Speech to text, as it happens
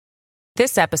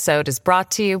This episode is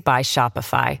brought to you by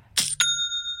Shopify.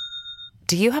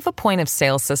 Do you have a point of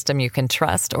sale system you can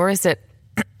trust, or is it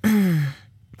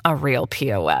a real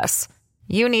POS?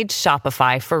 You need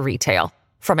Shopify for retail.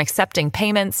 From accepting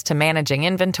payments to managing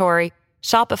inventory,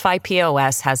 Shopify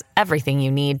POS has everything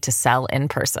you need to sell in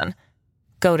person.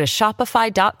 Go to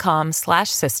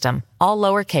shopify.com/system, all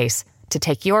lowercase, to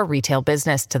take your retail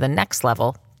business to the next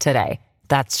level today.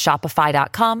 That's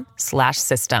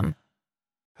shopify.com/system.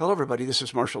 Hello, everybody. This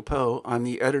is Marshall Poe. I'm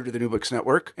the editor of the New Books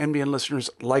Network. NBN listeners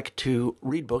like to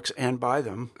read books and buy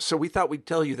them. So we thought we'd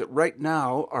tell you that right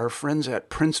now, our friends at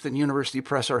Princeton University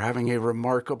Press are having a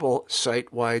remarkable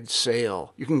site-wide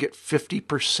sale. You can get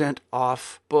 50%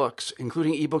 off books,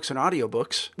 including ebooks and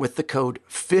audiobooks, with the code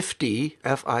 50,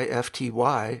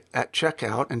 F-I-F-T-Y, at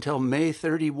checkout until May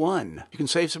 31. You can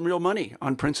save some real money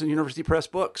on Princeton University Press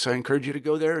books. I encourage you to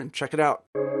go there and check it out.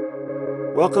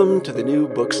 Welcome to the New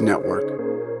Books Network.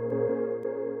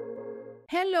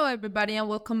 Hello, everybody, and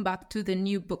welcome back to the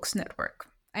New Books Network.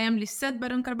 I am Lisette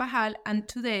Baron Carvajal, and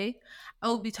today I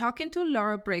will be talking to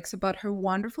Laura Briggs about her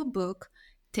wonderful book,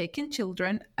 Taking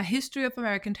Children, A History of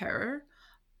American Terror,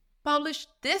 published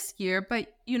this year by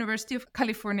University of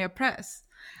California Press.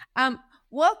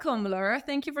 Welcome, Laura.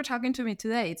 Thank you for talking to me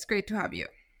today. It's great to have you.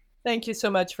 Thank you so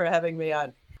much for having me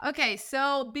on. Okay,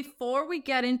 so before we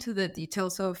get into the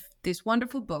details of this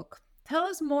wonderful book, tell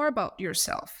us more about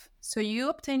yourself. So you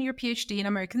obtained your PhD in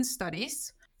American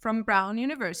Studies from Brown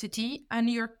University, and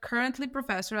you're currently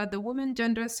professor at the Women,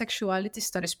 Gender, Sexuality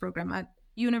Studies program at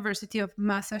University of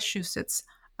Massachusetts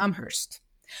Amherst.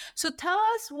 So tell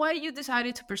us why you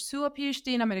decided to pursue a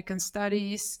PhD in American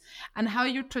Studies and how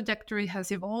your trajectory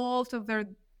has evolved over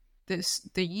the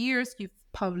years. You've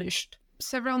published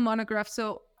several monographs.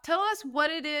 So tell us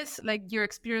what it is, like your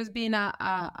experience being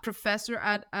a professor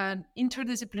at an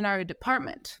interdisciplinary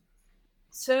department.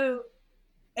 So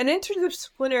an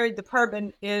interdisciplinary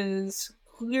department is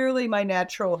clearly my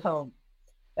natural home.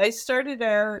 I started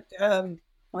out,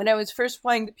 when I was first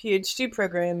applying to PhD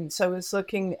programs, I was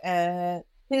looking at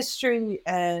history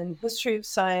and history of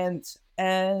science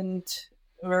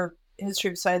or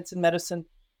history of science and medicine.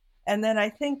 And then I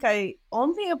think I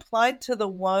only applied to the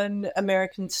one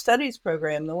American Studies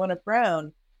program, the one at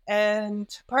Brown. And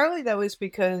partly that was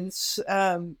because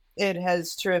it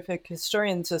has terrific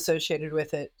historians associated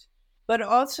with it, but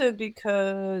also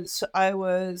because I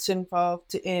was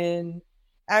involved in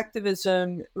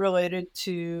activism related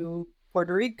to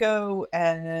Puerto Rico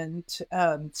and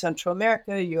Central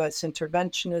America, U.S.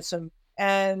 interventionism.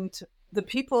 And the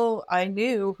people I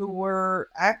knew who were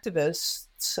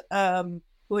activists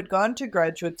who had gone to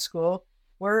graduate school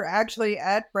were actually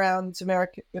at Brown's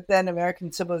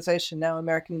American Civilization, now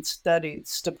American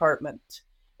Studies department.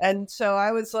 And so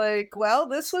I was like, well,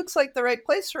 this looks like the right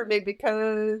place for me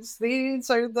because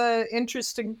these are the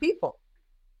interesting people.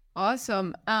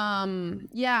 Awesome.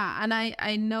 Yeah, and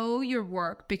I know your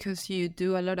work because you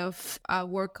do a lot of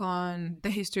work on the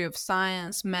history of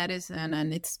science, medicine,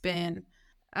 and it's been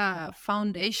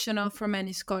foundational for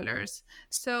many scholars.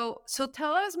 So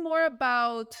tell us more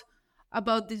about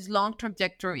this long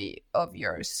trajectory of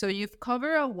yours. So you've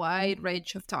covered a wide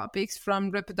range of topics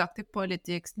from reproductive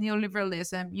politics,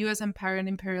 neoliberalism, U.S. empire and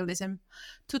imperialism,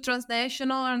 to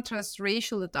transnational and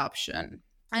transracial adoption.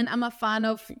 And I'm a fan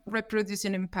of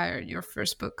Reproducing Empire, your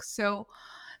first book. So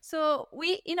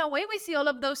we, in a way, we see all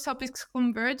of those topics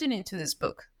converging into this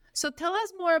book. So tell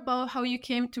us more about how you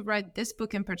came to write this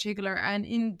book in particular and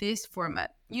in this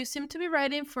format. You seem to be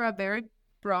writing for a very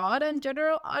broad and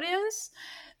general audience.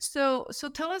 So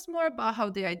tell us more about how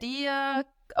the idea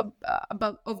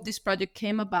of this project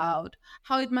came about,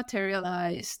 how it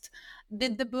materialized.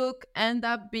 Did the book end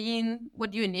up being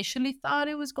what you initially thought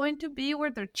it was going to be?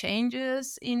 Were there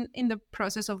changes in the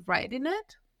process of writing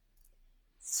it?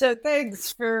 So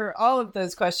thanks for all of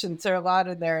those questions. There are a lot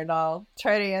in there, and I'll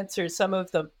try to answer some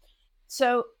of them.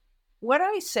 So what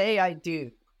I say I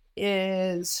do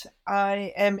is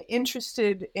I am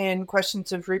interested in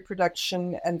questions of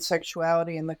reproduction and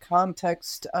sexuality in the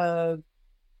context of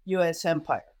U.S.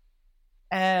 empire,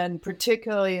 and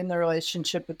particularly in the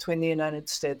relationship between the United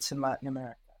States and Latin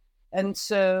America. And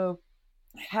so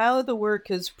how the work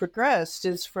has progressed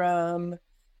is from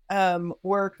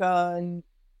work on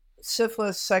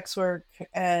syphilis, sex work,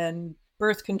 and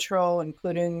birth control,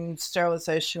 including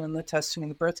sterilization and the testing of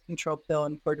the birth control pill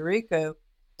in Puerto Rico,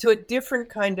 to a different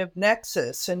kind of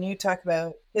nexus. And you talk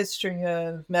about history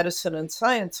of medicine and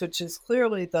science, which is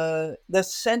clearly the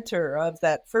center of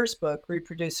that first book,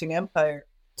 Reproducing Empire,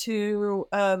 to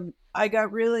I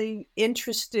got really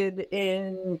interested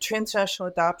in transnational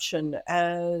adoption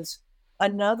as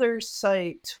another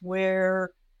site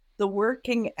where the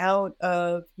working out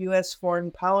of U.S. foreign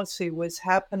policy was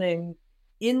happening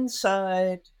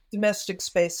inside domestic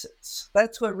spaces.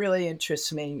 That's what really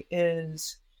interests me,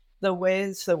 is the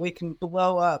ways that we can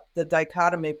blow up the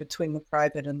dichotomy between the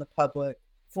private and the public,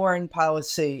 foreign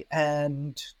policy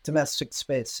and domestic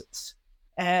spaces.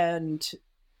 And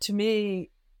to me,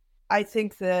 I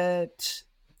think that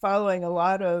following a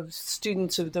lot of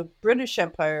students of the British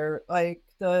Empire, like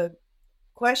the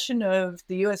question of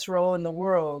the U.S. role in the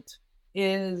world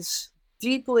is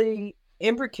deeply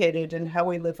imbricated in how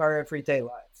we live our everyday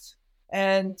lives.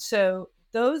 And so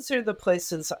those are the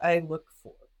places I look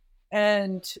for.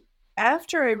 And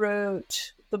after I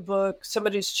wrote the book,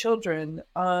 Somebody's Children,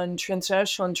 on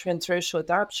transnational and transracial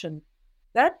adoption,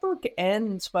 that book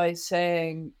ends by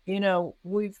saying,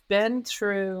 we've been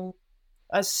through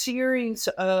a series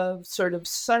of sort of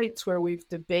sites where we've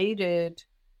debated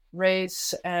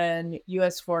race and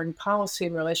U.S. foreign policy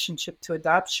in relationship to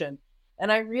adoption. And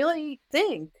I really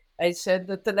think, I said,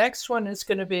 that the next one is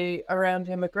going to be around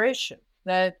immigration,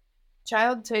 that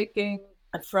child taking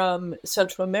from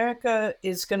Central America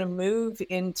is going to move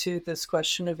into this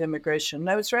question of immigration. And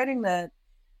I was writing that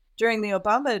during the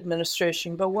Obama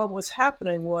administration, but what was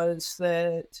happening was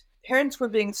that parents were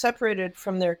being separated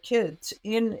from their kids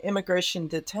in immigration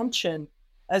detention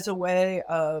as a way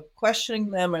of questioning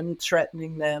them and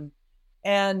threatening them.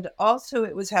 And also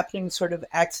it was happening sort of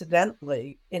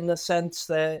accidentally, in the sense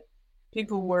that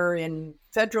people were in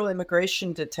federal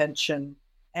immigration detention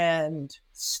and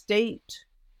state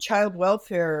child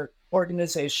welfare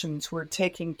organizations were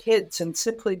taking kids, and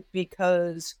simply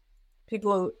because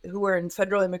people who were in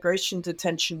federal immigration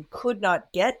detention could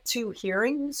not get to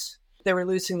hearings, they were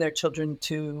losing their children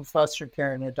to foster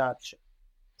care and adoption.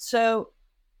 So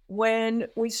when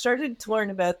we started to learn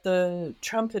about the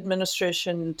Trump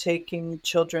administration taking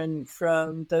children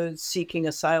from those seeking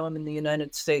asylum in the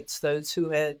United States, those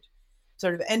who had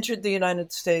sort of entered the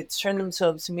United States, turned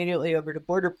themselves immediately over to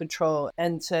Border Patrol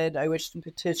and said, I wish to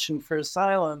petition for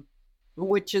asylum,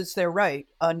 which is their right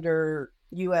under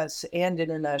U.S. and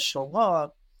international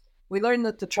law, we learned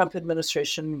that the Trump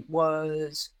administration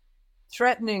was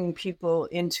threatening people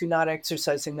into not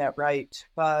exercising that right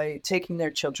by taking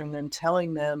their children and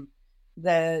telling them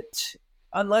that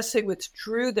unless they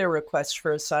withdrew their request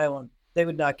for asylum, they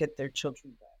would not get their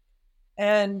children back.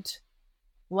 And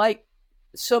like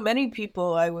so many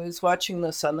people, I was watching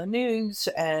this on the news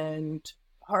and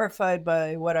horrified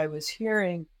by what I was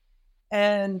hearing.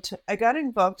 And I got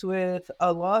involved with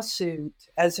a lawsuit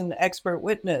as an expert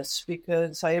witness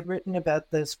because I had written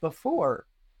about this before,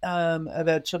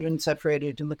 about children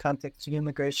separated in the context of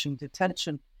immigration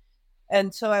detention.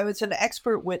 And so I was an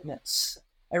expert witness.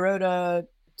 I wrote a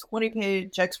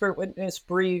 20-page expert witness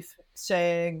brief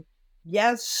saying,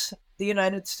 yes, the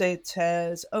United States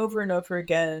has over and over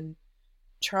again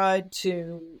tried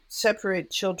to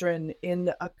separate children in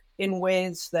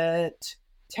ways that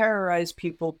terrorize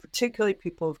people, particularly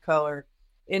people of color,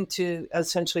 into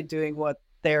essentially doing what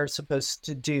they're supposed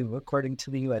to do according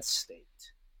to the U.S. state.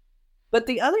 But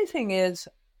the other thing is,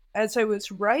 as I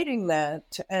was writing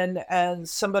that, and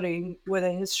as somebody with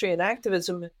a history in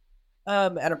activism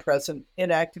and a present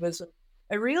in activism,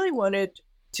 I really wanted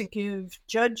to give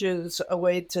judges a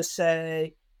way to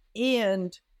say,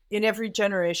 and in every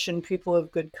generation, people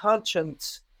of good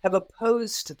conscience have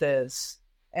opposed this,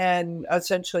 and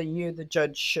essentially you, the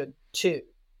judge, should too.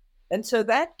 And so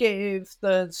that gave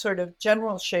the sort of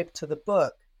general shape to the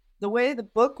book. The way the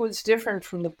book was different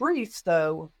from the brief,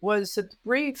 though, was that the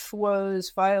brief was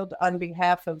filed on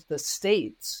behalf of the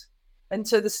states. And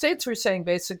so the states were saying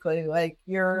basically, like,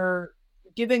 you're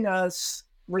giving us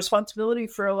responsibility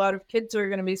for a lot of kids who are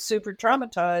going to be super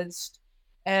traumatized,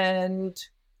 and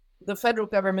the federal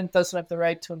government doesn't have the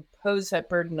right to impose that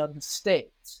burden on the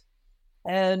states.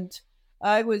 And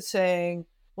I was saying,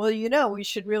 well, we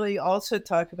should really also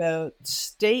talk about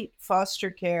state foster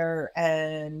care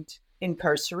and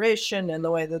incarceration and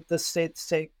the way that the states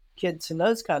take kids in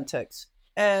those contexts.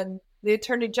 And the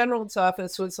Attorney General's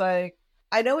office was like,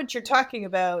 I know what you're talking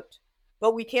about,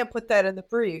 but we can't put that in the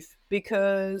brief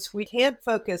because we can't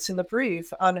focus in the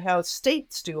brief on how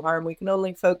states do harm. We can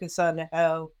only focus on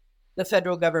how the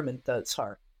federal government does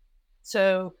harm.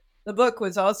 So the book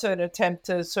was also an attempt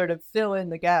to sort of fill in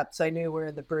the gaps I knew were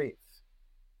in the brief.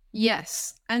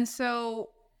 Yes. And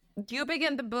so you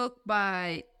begin the book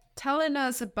by telling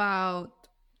us about,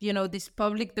 this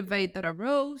public debate that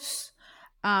arose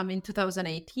in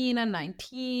 2018 and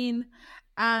 19,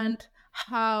 and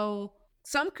how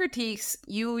some critiques,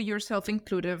 you yourself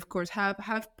included, of course,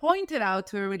 have pointed out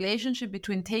to a relationship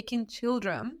between taking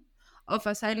children of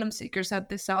asylum seekers at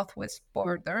the southwest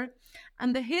border,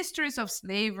 and the histories of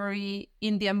slavery,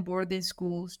 Indian boarding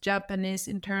schools, Japanese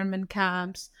internment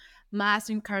camps, mass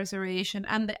incarceration,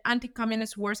 and the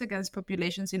anti-communist wars against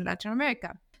populations in Latin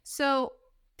America. So,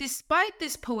 despite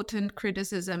this potent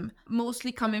criticism,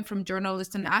 mostly coming from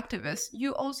journalists and activists,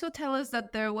 you also tell us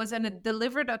that there was a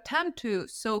deliberate attempt to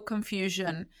sow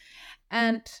confusion,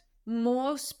 and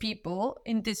most people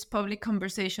in this public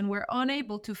conversation were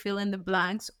unable to fill in the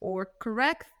blanks or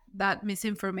correct that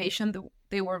misinformation that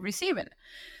they were receiving.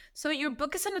 So your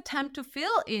book is an attempt to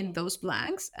fill in those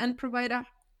blanks and provide a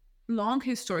long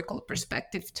historical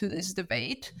perspective to this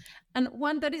debate, and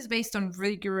one that is based on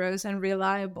rigorous and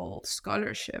reliable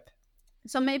scholarship.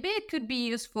 So maybe it could be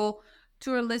useful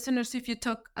to our listeners if you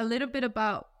talk a little bit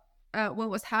about what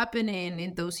was happening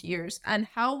in those years and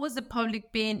how was the public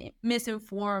being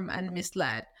misinformed and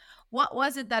misled. What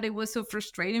was it that it was so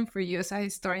frustrating for you as a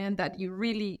historian that you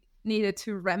really needed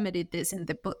to remedy this in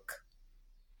the book?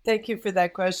 Thank you for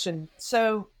that question.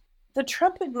 So the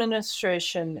Trump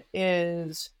administration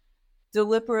is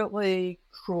deliberately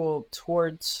cruel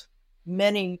towards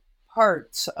many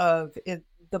parts of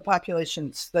the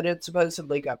populations that it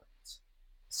supposedly governs.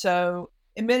 So,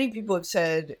 and many people have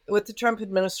said, with the Trump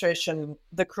administration,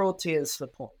 the cruelty is the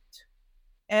point.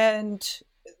 And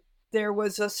there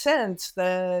was a sense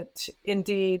that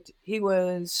indeed he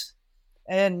was,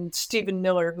 and Stephen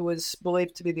Miller, who was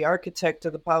believed to be the architect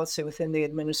of the policy within the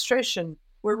administration,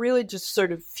 were really just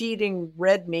sort of feeding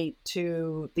red meat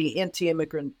to the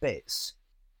anti-immigrant base.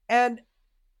 And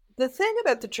the thing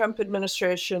about the Trump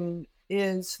administration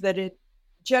is that it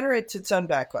generates its own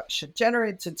backlash. It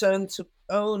generates its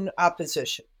own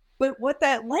opposition. But what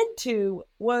that led to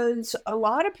was a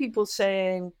lot of people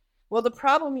saying, well, the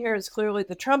problem here is clearly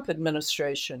the Trump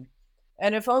administration.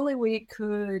 And if only we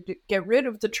could get rid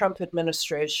of the Trump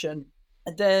administration,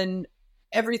 then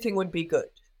everything would be good.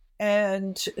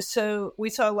 And so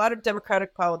we saw a lot of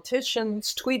Democratic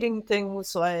politicians tweeting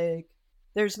things like,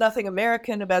 there's nothing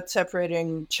American about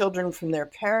separating children from their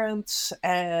parents,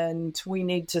 and we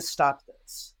need to stop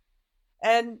this.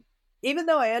 And even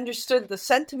though I understood the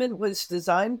sentiment was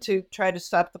designed to try to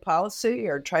stop the policy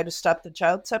or try to stop the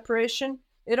child separation,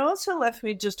 it also left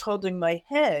me just holding my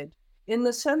head in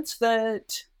the sense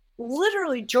that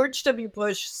literally George W.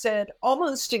 Bush said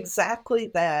almost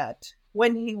exactly that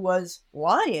when he was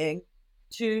lying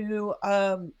to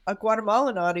a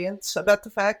Guatemalan audience about the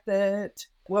fact that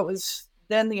what was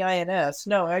then the INS,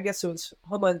 no, I guess it was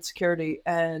Homeland Security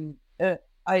and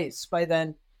ICE by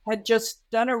then, had just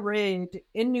done a raid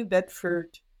in New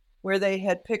Bedford where they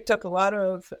had picked up a lot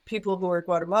of people who were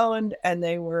Guatemalan and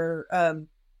they were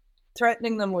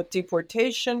threatening them with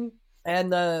deportation.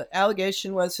 And the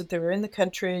allegation was that they were in the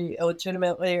country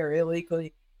illegitimately or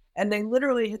illegally. And they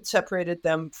literally had separated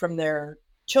them from their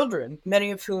children,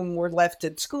 many of whom were left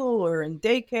at school or in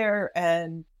daycare.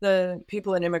 And the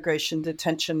people in immigration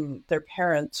detention, their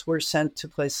parents were sent to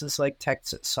places like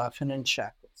Texas, often in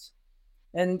shackles.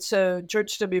 And so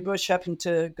George W. Bush happened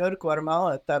to go to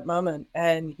Guatemala at that moment.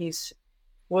 And he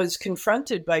was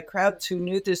confronted by crowds who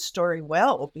knew this story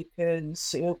well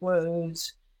because it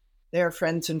was their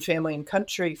friends and family and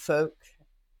country folk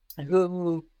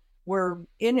who were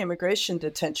in immigration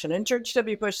detention. And George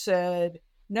W. Bush said,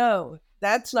 no,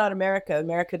 that's not America.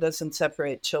 America doesn't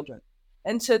separate children.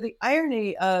 And so the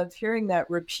irony of hearing that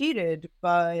repeated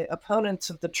by opponents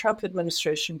of the Trump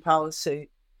administration policy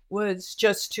was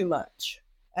just too much.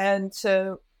 And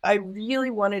so I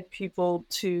really wanted people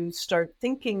to start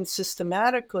thinking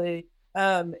systematically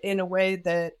in a way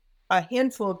that a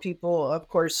handful of people, of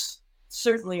course,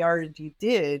 certainly already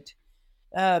did.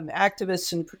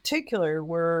 Activists in particular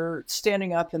were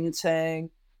standing up and saying,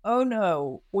 oh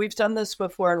no, we've done this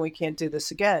before and we can't do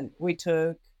this again.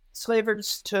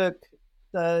 Slavers took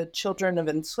the children of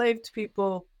enslaved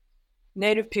people.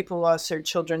 Native people lost their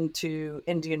children to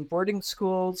Indian boarding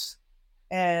schools,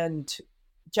 and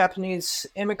Japanese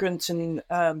immigrants and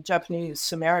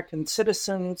Japanese American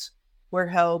citizens were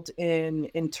held in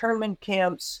internment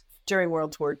camps during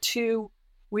World War II.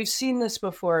 We've seen this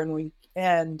before,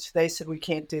 and they said we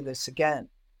can't do this again.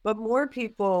 But more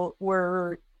people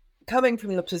were coming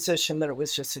from the position that it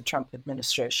was just a Trump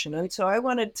administration. And so I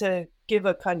wanted to give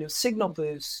a kind of signal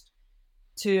boost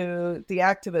to the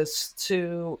activists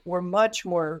who were much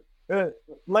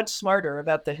smarter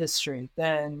about the history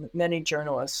than many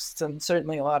journalists and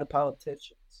certainly a lot of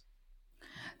politicians.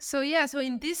 So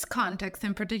in this context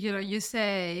in particular, you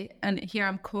say, and here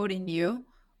I'm quoting you,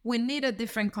 we need a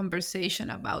different conversation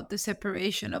about the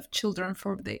separation of children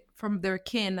from their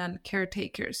kin and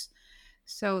caretakers.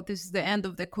 So this is the end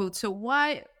of the quote. So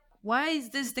why why is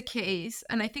this the case?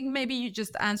 And I think maybe you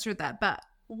just answered that, but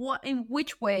in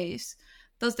which ways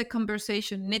does the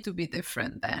conversation need to be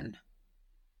different then?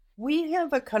 We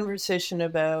have a conversation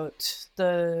about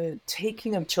the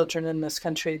taking of children in this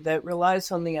country that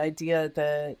relies on the idea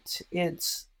that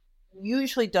it's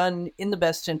usually done in the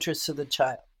best interests of the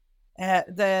child.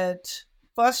 That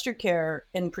foster care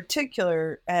in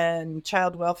particular and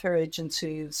child welfare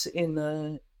agencies in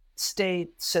the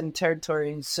states and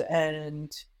territories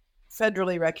and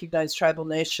federally recognized tribal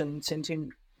nations,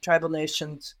 Indian tribal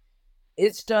nations,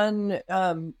 it's done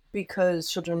because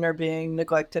children are being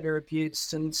neglected or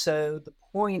abused. And so the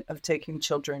point of taking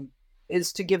children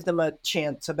is to give them a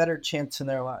chance, a better chance in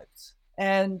their lives.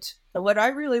 And what I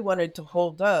really wanted to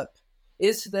hold up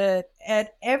is that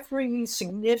at every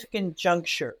significant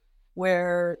juncture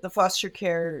where the foster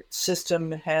care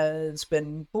system has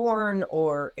been born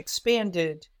or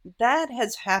expanded, that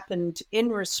has happened in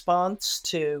response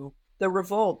to the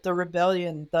revolt, the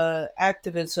rebellion, the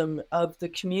activism of the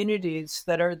communities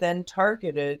that are then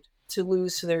targeted to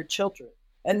lose their children.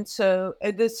 And so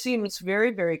this seems very,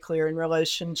 very clear in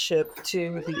relationship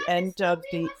to the end of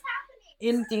the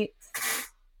Indian...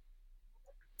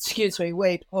 Excuse me,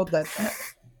 wait, hold that.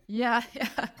 Yeah.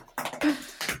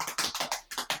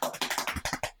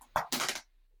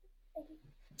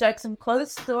 Jackson,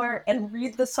 close the door and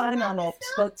read the sign on it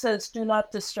that says "Do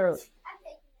not disturb."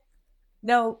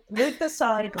 No, leave the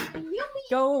sign.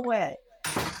 Go away.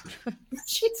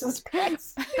 Jesus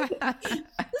Christ. This happened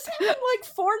like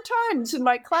 4 times in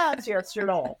my class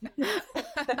yesterday. You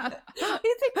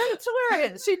think that's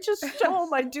hilarious? He just stole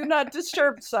my "Do not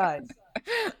disturb" sign.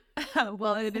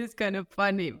 Well, it is kind of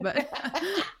funny, but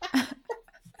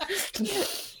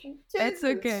it's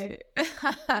okay.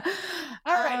 All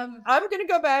right. I'm going to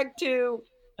go back to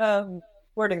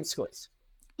boarding schools.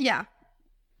 Yeah.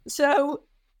 So,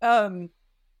 getting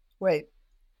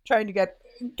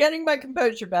my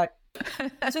composure back.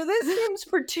 So this seems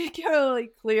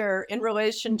particularly clear in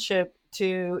relationship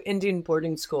to Indian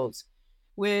boarding schools,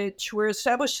 which were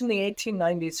established in the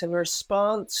 1890s in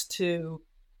response to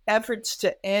efforts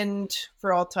to end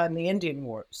for all time the Indian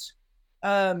Wars.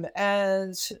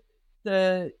 As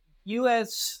the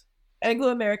U.S.,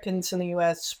 Anglo-Americans in the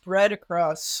U.S. spread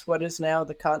across what is now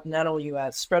the continental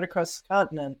U.S., spread across the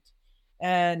continent,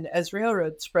 and as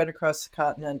railroads spread across the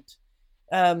continent,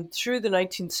 through the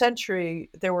 19th century,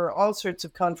 there were all sorts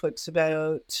of conflicts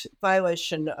about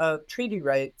violation of treaty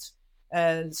rights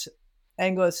as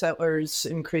Anglo settlers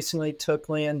increasingly took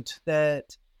land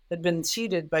that had been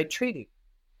ceded by treaty.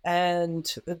 And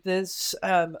this,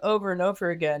 over and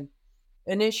over again,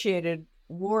 initiated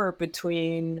war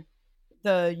between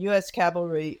the U.S.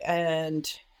 cavalry and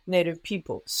Native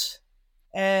peoples.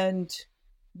 And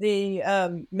the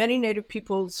many Native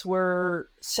peoples were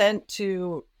sent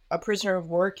to a prisoner of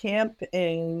war camp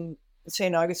in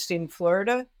St. Augustine,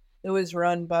 Florida. It was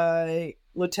run by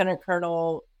Lieutenant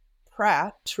Colonel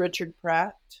Richard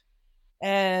Pratt.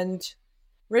 And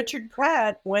Richard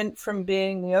Pratt went from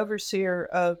being the overseer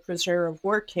of prisoner of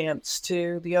war camps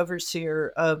to the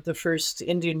overseer of the first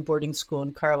Indian boarding school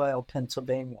in Carlisle,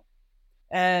 Pennsylvania.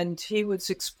 And he was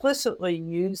explicitly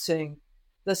using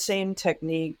the same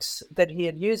techniques that he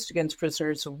had used against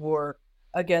prisoners of war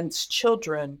against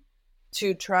children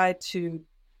to try to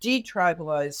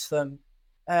detribalize them,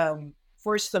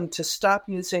 force them to stop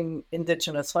using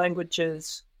indigenous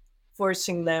languages,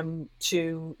 forcing them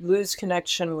to lose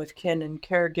connection with kin and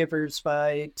caregivers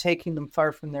by taking them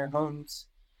far from their homes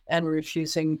and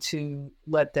refusing to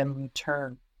let them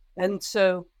return. And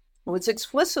so it was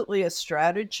explicitly a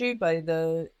strategy by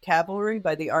the cavalry,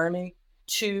 by the army,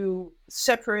 to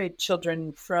separate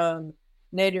children from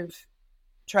native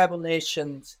tribal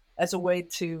nations as a way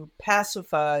to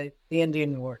pacify the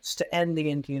Indian Wars, to end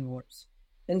the Indian Wars.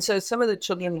 And so some of the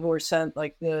children who were sent,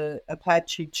 like the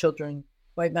Apache children,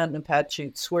 White Mountain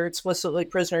Apaches, were explicitly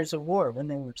prisoners of war when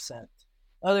they were sent.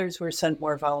 Others were sent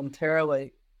more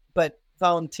voluntarily, but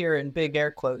volunteer in big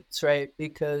air quotes, right?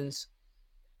 Because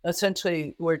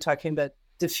essentially we're talking about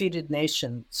defeated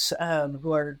nations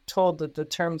who are told that the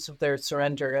terms of their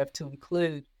surrender have to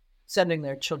include sending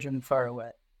their children far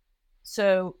away.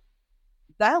 So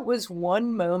that was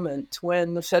one moment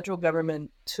when the federal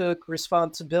government took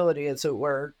responsibility, as it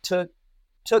were, took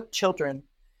children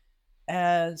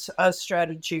as a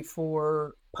strategy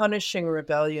for punishing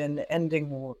rebellion, ending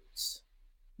wars.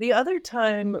 The other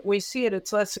time we see it,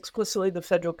 it's less explicitly the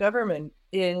federal government,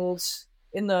 is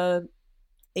in the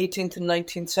 18th and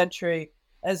 19th century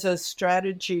as a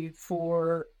strategy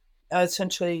for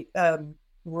essentially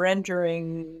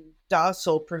rendering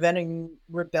docile, preventing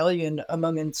rebellion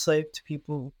among enslaved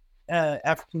people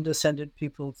African descended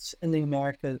peoples in the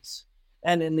Americas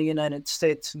and in the United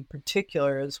States in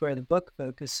particular is where the book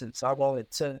focuses, although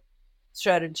it's a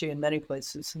strategy in many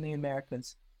places in the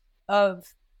Americas,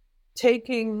 of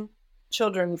taking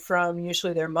children from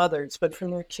usually their mothers, but from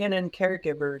their kin and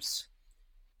caregivers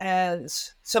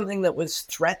as something that was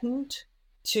threatened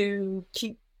to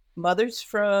keep mothers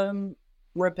from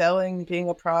rebelling, being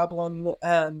a problem,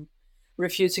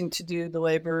 refusing to do the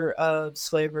labor of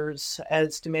slavers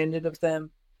as demanded of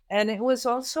them. And it was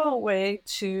also a way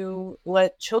to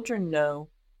let children know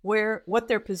what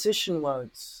their position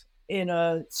was in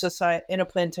a society, in a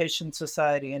plantation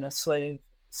society, in a slave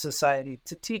society,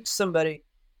 to teach somebody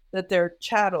that they're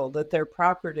chattel, that they're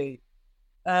property.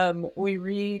 We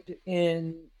read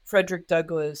in Frederick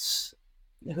Douglass,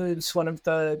 who's one of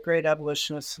the great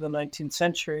abolitionists of the 19th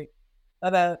century,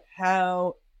 about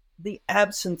how the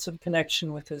absence of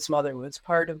connection with his mother was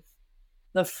part of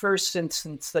the first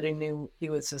instance that he knew he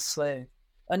was a slave.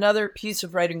 Another piece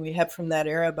of writing we have from that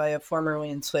era by a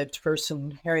formerly enslaved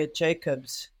person, Harriet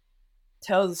Jacobs,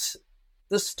 tells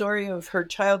the story of her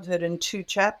childhood in 2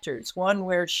 chapters. One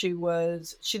where she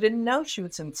didn't know she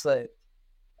was enslaved.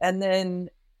 And then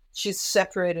she's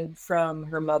separated from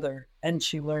her mother and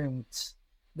she learns,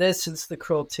 this is the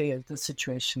cruelty of the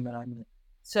situation that I'm in.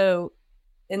 So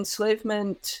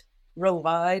enslavement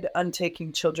relied on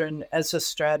taking children as a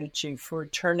strategy for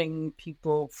turning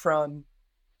people from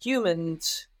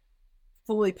humans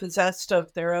fully possessed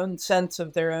of their own sense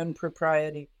of their own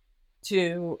propriety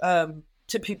to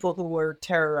people who were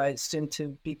terrorized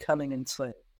into becoming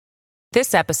enslaved.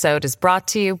 This episode is brought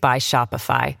to you by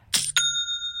Shopify.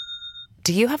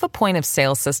 Do you have a point of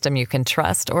sale system you can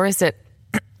trust, or is it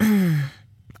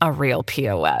a real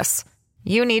POS?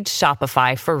 You need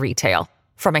Shopify for retail.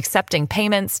 From accepting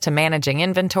payments to managing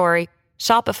inventory,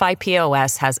 Shopify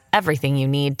POS has everything you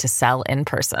need to sell in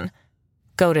person.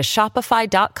 Go to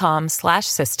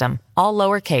shopify.com/system, all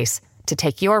lowercase, to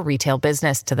take your retail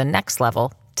business to the next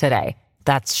level today.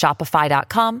 That's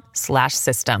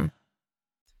shopify.com/system.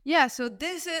 Yeah, so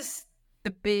this is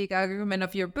the big argument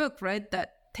of your book, right?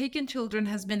 That taking children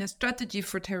has been a strategy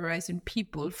for terrorizing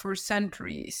people for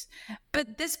centuries.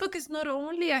 But this book is not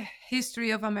only a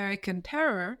history of American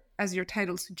terror, as your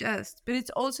title suggests, but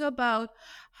it's also about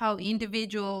how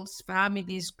individuals,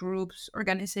 families, groups,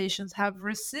 organizations have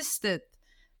resisted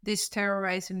this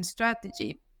terrorizing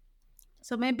strategy.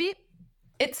 So maybe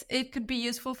it could be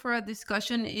useful for a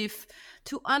discussion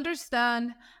to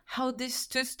understand how these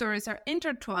 2 stories are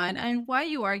intertwined and why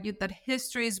you argued that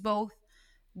history is both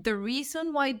the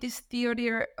reason why this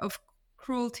theory of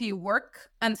cruelty worked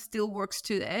and still works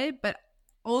today, but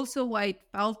also why it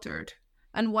faltered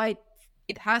and why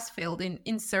it has failed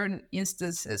in certain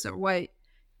instances, or why,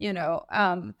 and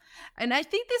I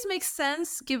think this makes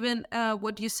sense given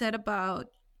what you said about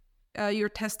your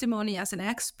testimony as an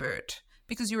expert,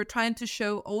 because you were trying to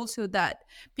show also that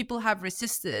people have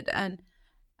resisted and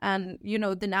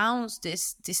denounced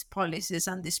these policies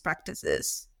and these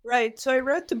practices. Right. So I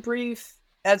wrote the brief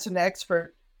as an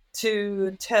expert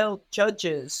to tell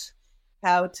judges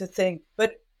how to think.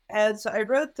 But as I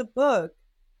wrote the book,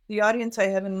 the audience I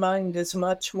have in mind is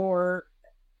much more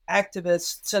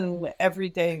activists and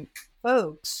everyday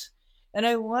folks. And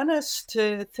I want us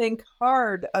to think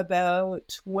hard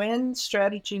about when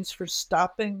strategies for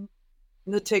stopping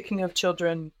the taking of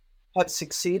children have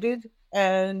succeeded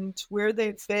and where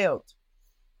they've failed.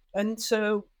 And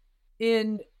so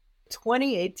in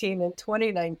 2018 and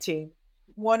 2019,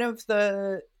 one of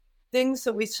the things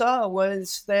that we saw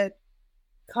was that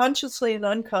consciously and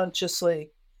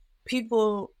unconsciously,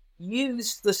 people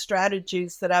used the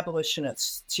strategies that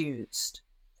abolitionists used.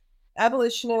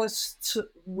 Abolitionists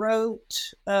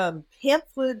wrote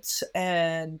pamphlets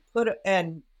and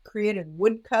created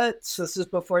woodcuts. This is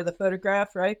before the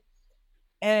photograph, right?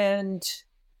 And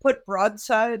put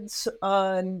broadsides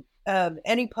on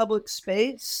any public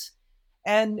space.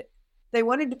 And they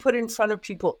wanted to put in front of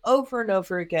people over and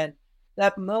over again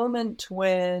that moment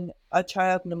when a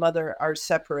child and a mother are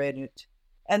separated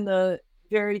and the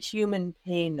very human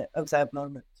pain of that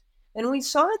moment. And we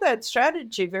saw that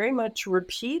strategy very much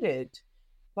repeated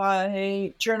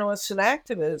by journalists and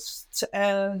activists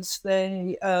as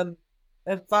they,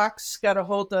 Fox got a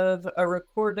hold of a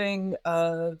recording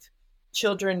of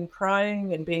children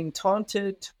crying and being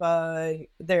taunted by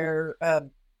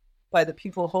by the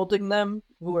people holding them,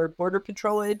 who were Border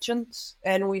Patrol agents.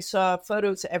 And we saw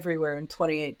photos everywhere in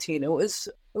 2018. It was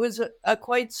a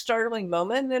quite startling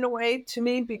moment in a way to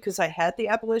me, because I had the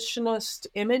abolitionist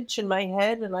image in my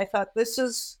head, and I thought this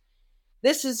is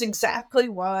exactly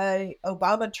why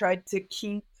Obama tried to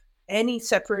keep any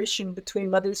separation between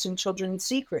mothers and children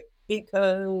secret,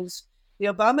 because the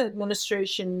Obama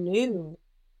administration knew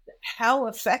how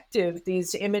effective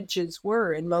these images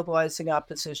were in mobilizing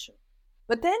opposition.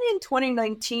 But then in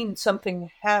 2019, something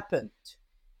happened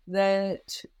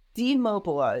that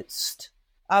demobilized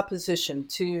opposition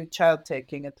to child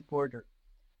taking at the border.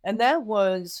 And that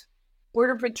was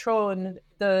Border Patrol and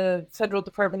the Federal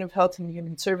Department of Health and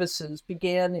Human Services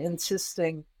began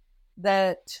insisting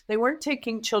that they weren't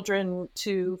taking children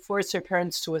to force their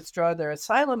parents to withdraw their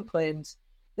asylum claims.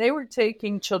 They were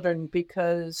taking children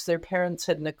because their parents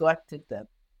had neglected them.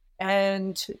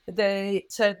 And they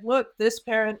said, look, this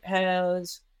parent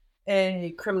has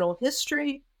a criminal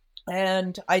history,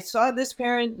 and I saw this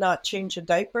parent not change a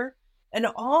diaper. And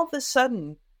all of a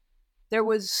sudden, there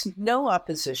was no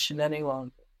opposition any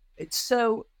longer. It's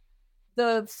so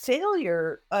the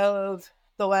failure of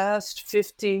the last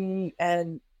 50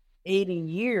 and 80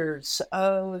 years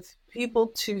of people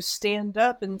to stand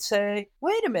up and say,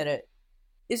 wait a minute,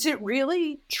 is it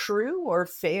really true or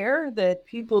fair that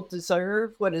people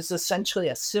deserve what is essentially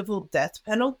a civil death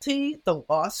penalty, the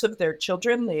loss of their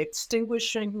children, the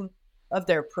extinguishing of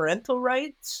their parental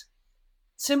rights,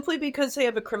 simply because they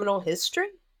have a criminal history?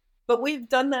 But we've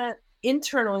done that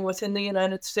internally within the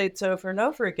United States over and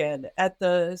over again at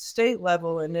the state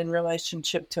level and in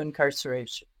relationship to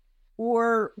incarceration.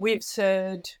 Or we've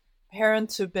said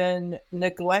parents have been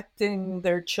neglecting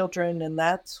their children, and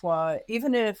that's why,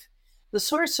 even if the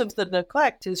source of the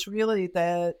neglect is really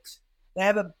that they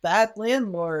have a bad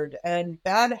landlord and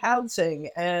bad housing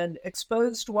and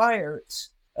exposed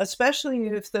wires, especially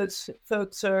if those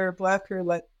folks are Black or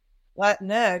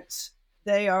Latinx,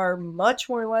 they are much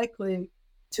more likely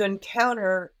to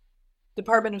encounter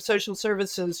Department of Social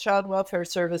Services, child welfare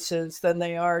services, than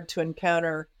they are to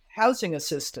encounter housing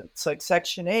assistance like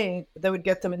Section 8 that would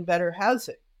get them in better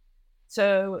housing.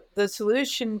 So the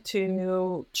solution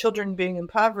to children being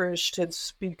impoverished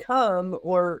has become,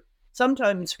 or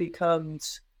sometimes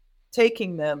becomes,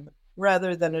 taking them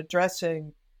rather than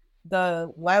addressing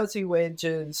the lousy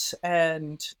wages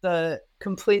and the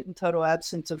complete and total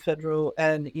absence of federal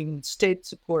and even state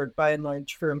support, by and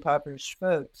large, for impoverished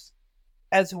folks,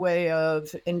 as a way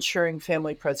of ensuring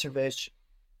family preservation.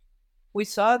 We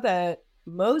saw that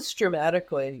most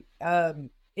dramatically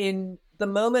in the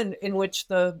moment in which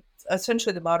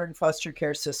essentially the modern foster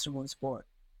care system was born.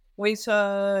 We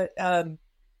saw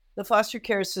the foster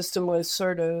care system was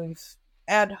sort of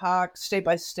ad hoc, state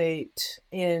by state,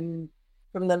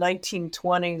 from the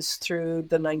 1920s through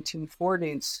the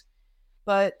 1940s.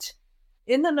 But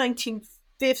in the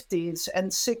 1950s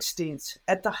and 60s,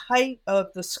 at the height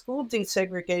of the school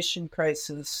desegregation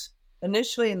crisis,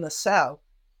 initially in the South,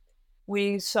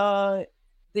 we saw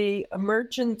the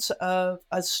emergence of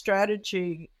a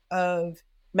strategy of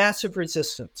massive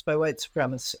resistance by white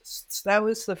supremacists. That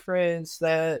was the phrase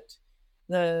that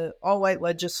the all-white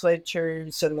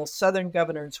legislatures and the Southern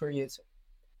governors were using.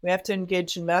 We have to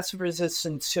engage in massive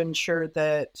resistance to ensure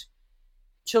that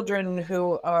children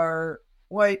who are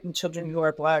white and children who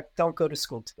are Black don't go to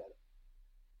school together.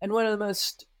 And one of the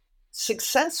most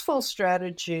successful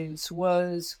strategies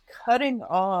was cutting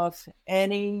off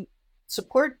any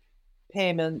support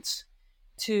payments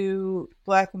to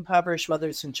Black impoverished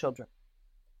mothers and children.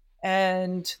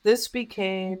 And this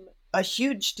became a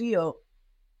huge deal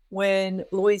when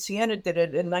Louisiana did it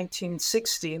in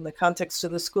 1960 in the context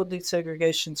of the school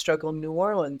desegregation struggle in New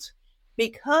Orleans,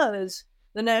 because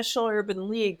the National Urban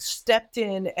League stepped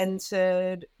in and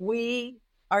said, we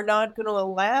are not going to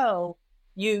allow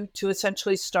you to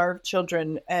essentially starve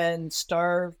children and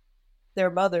starve their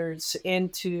mothers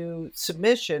into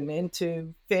submission,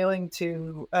 into failing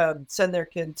to send their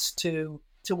kids to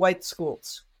white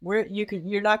schools.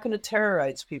 You're not going to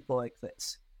terrorize people like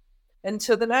this. And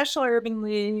so the National Urban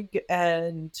League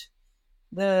and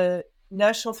the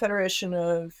National Federation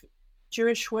of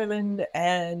Jewish Women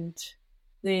and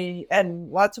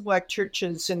lots of Black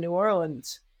churches in New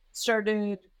Orleans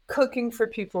started cooking for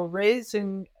people,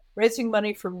 raising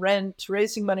money for rent,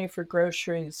 raising money for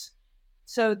groceries,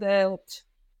 so that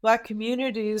Black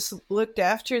communities looked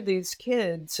after these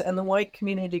kids and the white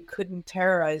community couldn't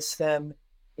terrorize them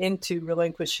into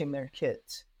relinquishing their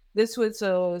kids. This was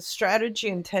a strategy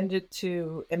intended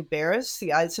to embarrass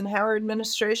the Eisenhower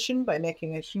administration by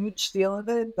making a huge deal of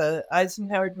it. The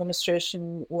Eisenhower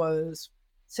administration was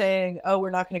saying, oh, we're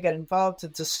not going to get involved.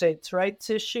 It's a states' rights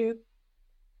issue.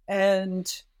 And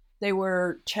they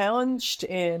were challenged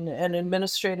in an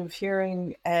administrative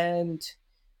hearing. And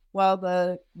while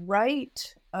the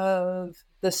right of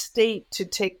the state to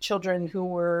take children who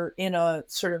were in a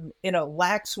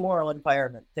lax moral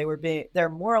environment, their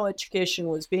moral education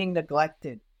was being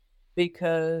neglected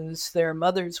because their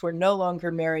mothers were no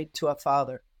longer married to a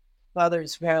father.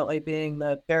 Fathers apparently being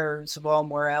the bearers of all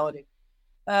morality.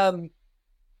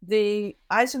 The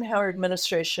Eisenhower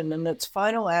administration, in its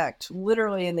final act,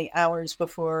 literally in the hours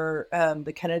before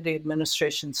the Kennedy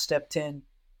administration stepped in,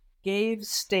 gave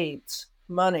states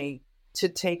money to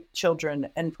take children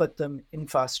and put them in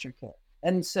foster care.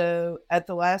 And so at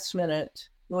the last minute,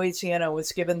 Louisiana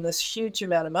was given this huge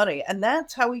amount of money. And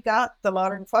that's how we got the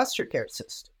modern foster care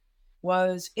system,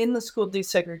 was in the school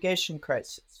desegregation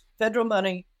crisis. Federal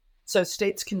money so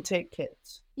states can take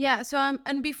kids. Yeah. So,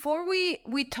 and before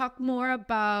we talk more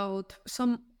about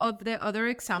some of the other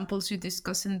examples you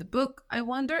discuss in the book, I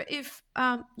wonder if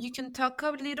you can talk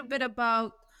a little bit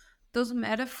about those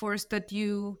metaphors that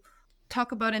you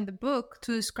talk about in the book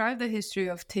to describe the history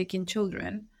of taking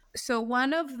children. So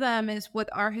one of them is what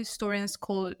our historians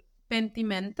call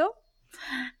pentimento,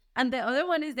 and the other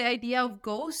one is the idea of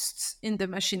ghosts in the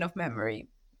machine of memory.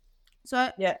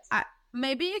 So yes.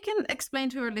 Maybe you can explain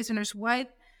to our listeners why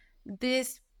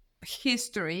these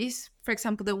histories, for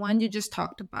example, the one you just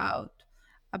talked about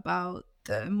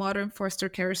the modern foster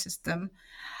care system,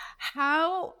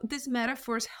 how these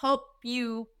metaphors help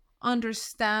you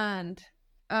understand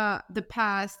the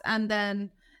past and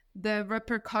then the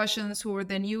repercussions or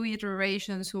the new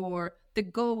iterations or the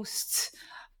ghosts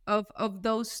of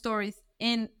those stories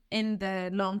in the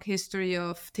long history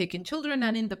of taking children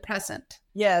and in the present.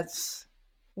 Yes.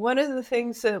 One of the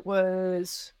things that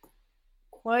was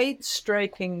quite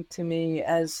striking to me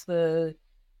as the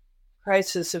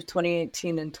crisis of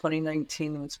 2018 and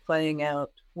 2019 was playing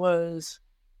out was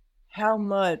how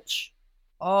much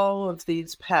all of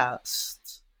these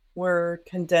pasts were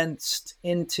condensed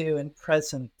into and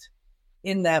present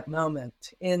in that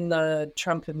moment, in the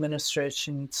Trump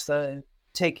administration's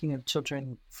taking of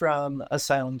children from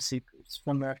asylum seekers,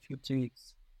 from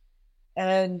refugees.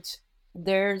 And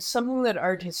there's something that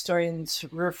art historians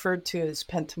refer to as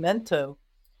pentimento,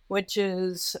 which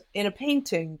is in a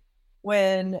painting,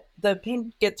 when the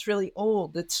paint gets really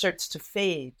old, it starts to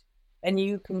fade, and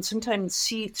you can sometimes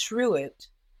see through it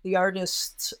the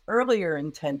artist's earlier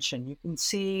intention. You can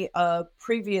see a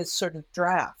previous sort of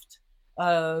draft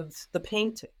of the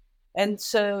painting. And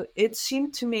so it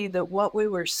seemed to me that what we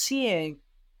were seeing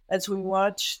as we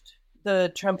watched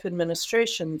the Trump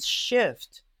administration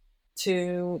shift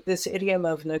to this idiom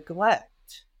of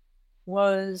neglect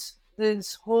was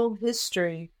this whole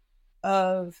history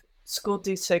of school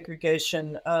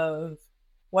desegregation, of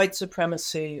white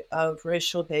supremacy, of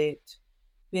racial hate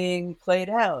being played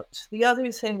out. The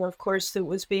other thing, of course, that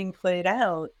was being played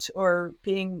out or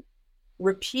being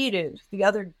repeated, the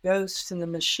other ghost in the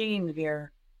machine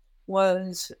here,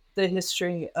 was the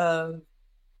history of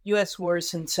U.S.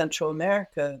 wars in Central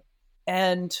America.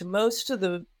 And most of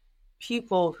the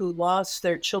people who lost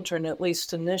their children, at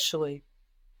least initially,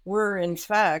 were in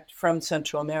fact from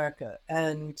Central America.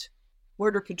 And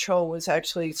Border Patrol was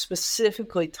actually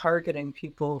specifically targeting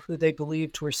people who they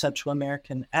believed were Central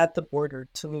American at the border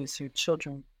to lose their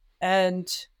children.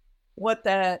 And what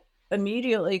that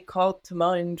immediately called to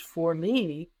mind for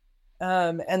me,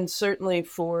 and certainly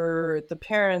for the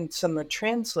parents and the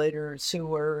translators who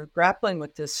were grappling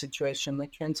with this situation,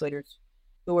 like translators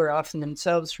who were often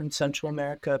themselves from Central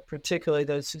America, particularly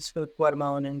those who spoke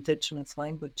Guatemalan indigenous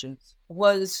languages,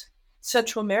 was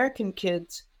Central American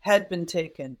kids had been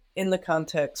taken in the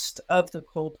context of the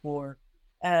Cold War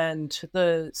and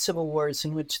the civil wars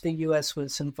in which the U.S.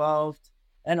 was involved,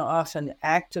 and often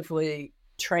actively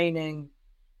training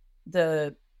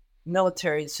the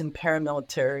militaries and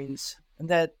paramilitaries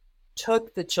that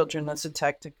took the children as a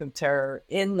tactic of terror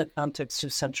in the context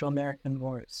of Central American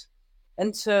wars.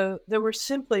 And so there were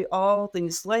simply all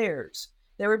these layers.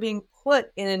 They were being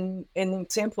put in an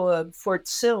example of Fort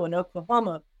Sill in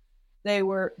Oklahoma.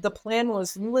 The plan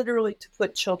was literally to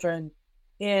put children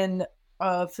in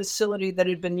a facility that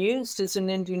had been used as an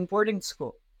Indian boarding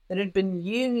school, that had been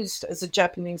used as a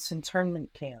Japanese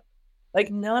internment camp. Like,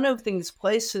 none of these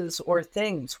places or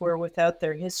things were without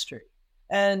their history.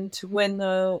 And when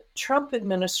the Trump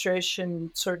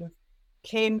administration sort of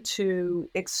came to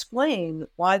explain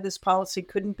why this policy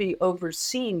couldn't be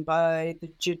overseen by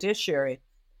the judiciary,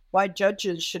 why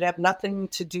judges should have nothing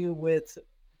to do with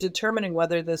determining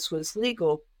whether this was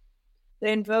legal,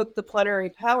 they invoked the plenary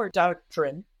power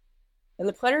doctrine. And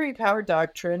the plenary power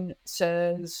doctrine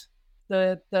says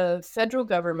that the federal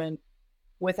government,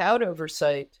 without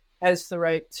oversight, has the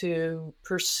right to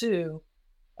pursue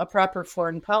a proper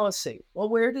foreign policy. Well,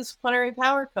 where does plenary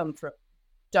power come from?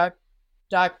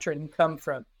 Doctrine come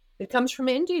from? It comes from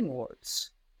Indian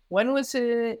wars. When was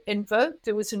it invoked?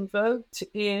 It was invoked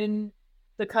in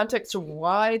the context of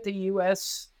why the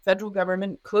U.S. federal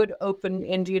government could open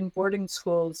Indian boarding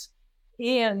schools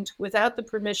and, without the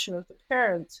permission of the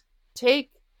parents,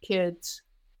 take kids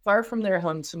far from their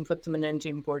homes and put them in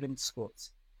Indian boarding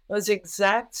schools. It was the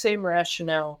exact same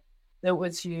rationale that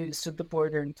was used at the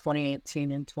border in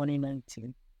 2018 and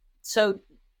 2019. So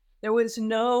there was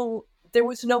no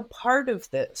part of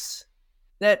this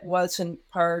that wasn't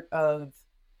part of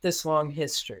this long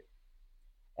history.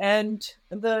 And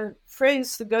the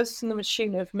phrase, the ghost in the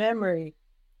machine of memory,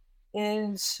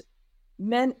 is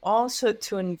meant also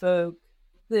to invoke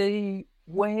the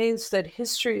ways that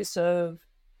histories of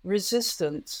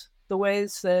resistance, the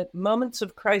ways that moments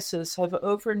of crisis have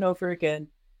over and over again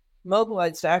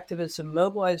mobilized activism,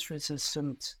 mobilized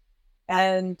resistance,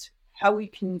 and how we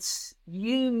can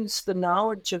use the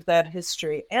knowledge of that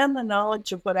history and the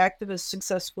knowledge of what activists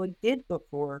successfully did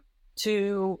before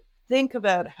to think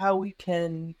about how we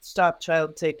can stop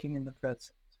child taking in the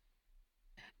present.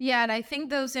 Yeah, and I think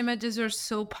those images are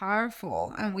so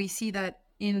powerful. And we see that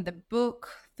in the book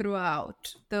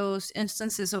throughout those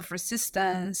instances of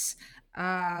resistance,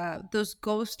 those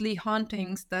ghostly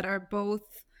hauntings that are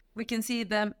both, we can see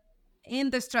them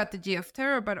in the strategy of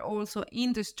terror, but also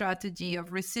in the strategy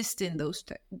of resisting those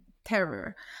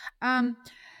terror.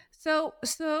 So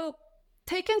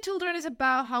Taken Children is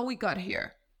about how we got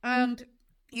here. And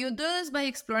you do this by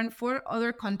exploring 4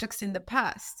 other contexts in the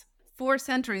past, 4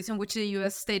 centuries in which the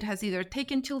US state has either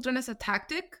taken children as a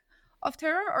tactic of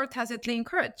terror or tacitly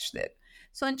encouraged it.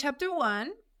 So in chapter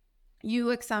 1, you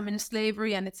examine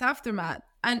slavery and its aftermath.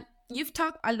 And you've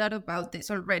talked a lot about this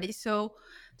already. So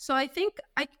I think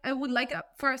I would like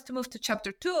for us to move to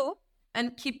chapter 2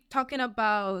 and keep talking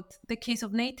about the case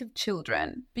of Native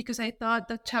children, because I thought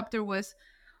that chapter was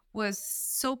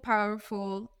so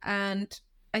powerful, and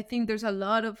I think there's a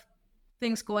lot of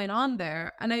things going on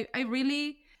there. And I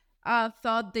really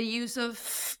thought the use of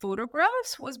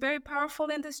photographs was very powerful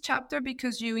in this chapter,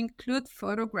 because you include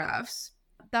photographs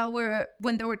that were,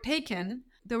 when they were taken,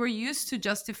 they were used to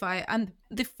justify and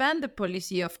defend the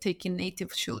policy of taking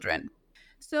Native children.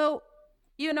 So,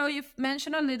 you've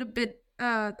mentioned a little bit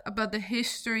about the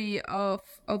history of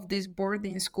these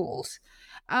boarding schools.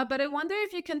 But I wonder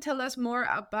if you can tell us more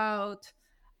about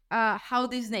how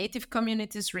these Native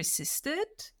communities resisted.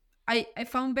 I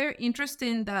found very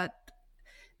interesting that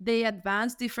they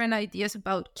advanced different ideas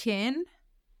about kin,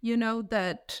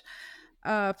 that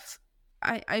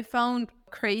I found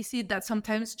crazy that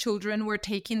sometimes children were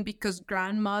taken because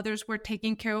grandmothers were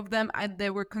taking care of them and they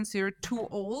were considered too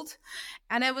old.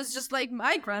 And I was just like,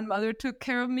 my grandmother took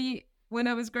care of me when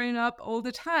I was growing up all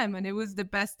the time, and it was the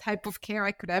best type of care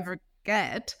I could ever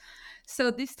get.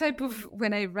 So this type of,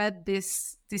 when I read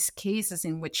these cases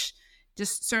in which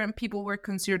just certain people were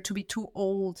considered to be too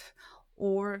old,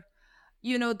 or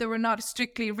they were not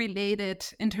strictly related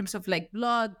in terms of like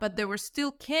blood, but they were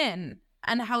still kin,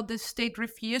 and how the state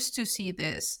refused to see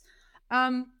this.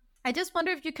 I just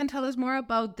wonder if you can tell us more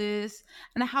about this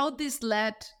and how this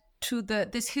led to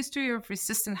this history of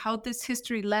resistance, how this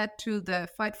history led to the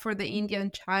fight for the Indian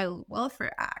Child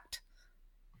Welfare Act.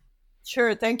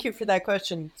 Sure, thank you for that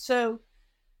question. So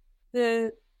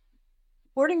the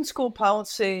boarding school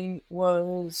policy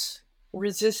was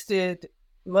resisted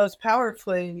most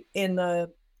powerfully in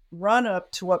the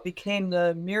run-up to what became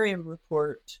the Miriam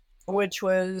Report, which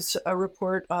was a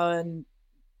report on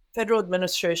federal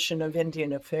administration of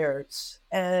Indian affairs.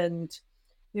 And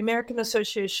the American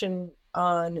Association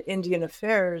on Indian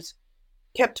Affairs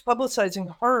kept publicizing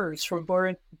horrors from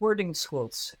boarding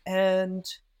schools, and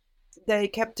they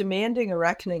kept demanding a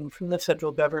reckoning from the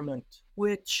federal government,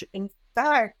 which in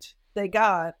fact they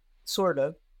got, sort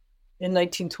of, in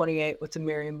 1928 with the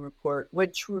Miriam Report,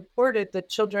 which reported that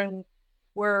children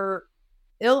were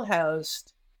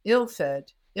ill-housed,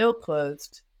 ill-fed,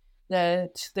 ill-clothed,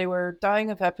 that they were dying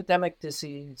of epidemic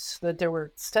disease, that there were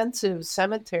extensive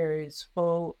cemeteries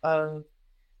full of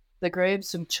the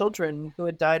graves of children who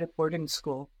had died at boarding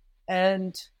school.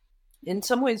 And in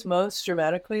some ways, most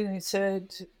dramatically, they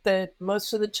said that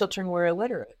most of the children were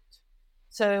illiterate.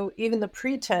 So even the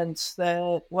pretense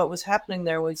that what was happening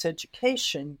there was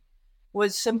education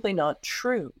was simply not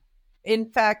true. In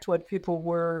fact, what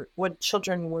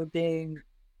children were being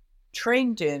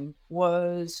trained in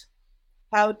was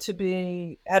how to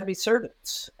be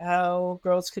servants, how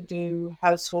girls could do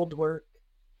household work,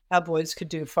 how boys could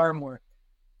do farm work.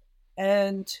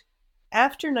 And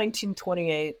after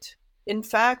 1928, in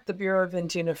fact, the Bureau of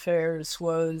Indian Affairs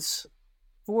was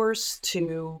forced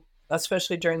to,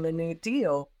 especially during the New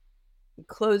Deal,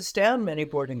 close down many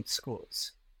boarding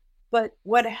schools. But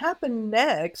what happened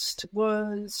next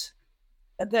was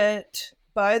that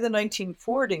by the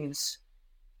 1940s,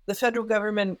 the federal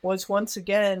government was once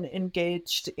again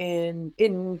engaged in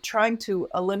trying to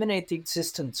eliminate the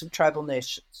existence of tribal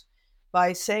nations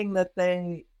by saying that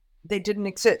they didn't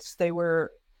exist.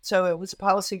 So it was a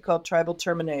policy called tribal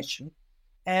termination,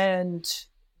 and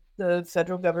the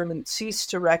federal government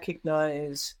ceased to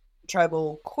recognize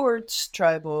tribal courts,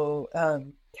 tribal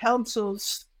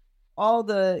councils, all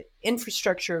the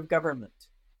infrastructure of government.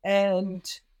 And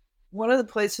one of the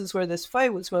places where this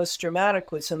fight was most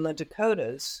dramatic was in the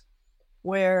Dakotas,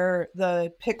 where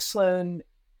the Pixlone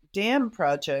Dam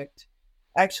project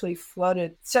actually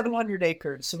flooded 700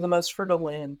 acres of the most fertile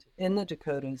land in the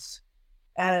Dakotas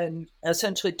and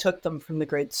essentially took them from the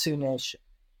Great Sioux Nation.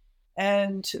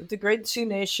 And the Great Sioux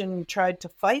Nation tried to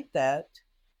fight that.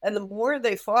 And the more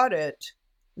they fought it,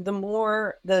 the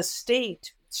more the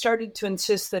state started to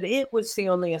insist that it was the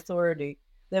only authority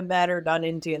that mattered on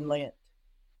Indian land.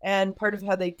 And part of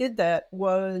how they did that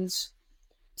was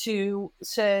to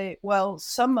say, well,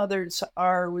 some mothers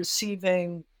are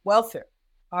receiving welfare,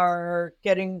 are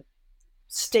getting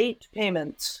state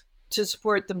payments to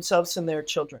support themselves and their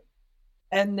children.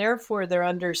 And therefore, they're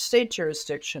under state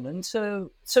jurisdiction. And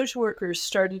so social workers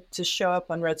started to show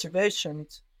up on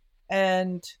reservations,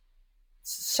 and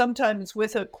sometimes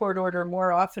with a court order,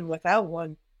 more often without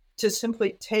one, to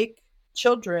simply take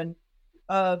children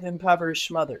of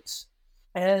impoverished mothers.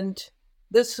 And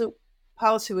this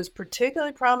policy was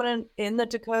particularly prominent in the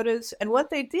Dakotas. And what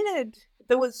they did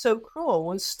that was so cruel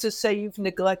was to say, you've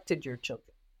neglected your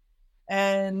children.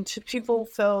 And people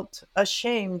felt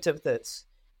ashamed of this.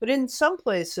 But in some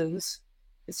places,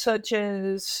 such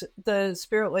as the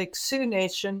Spirit Lake Sioux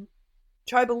Nation,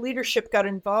 tribal leadership got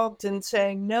involved in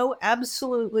saying, no,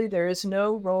 absolutely, there is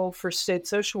no role for state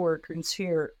social workers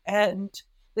here. And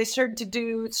they started to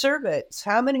do surveys.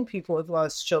 How many people have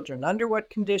lost children? Under what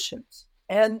conditions?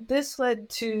 And this led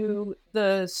to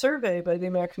the survey by the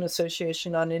American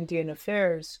Association on Indian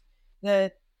Affairs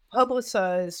that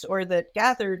publicized or that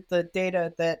gathered the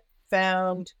data that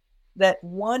found that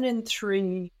 1 in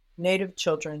 3 Native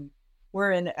children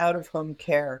were in out-of-home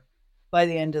care by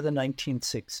the end of the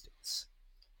 1960s.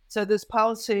 So this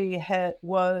policy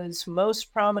was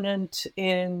most prominent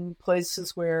in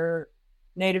places where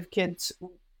Native kids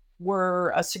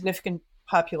were a significant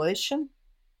population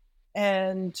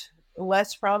and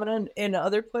less prominent in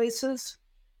other places.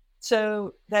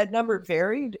 So that number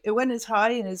varied. It went as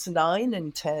high as 9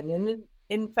 and 10. And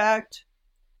in fact,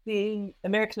 the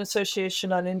American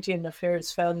Association on Indian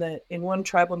Affairs found that in one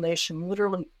tribal nation,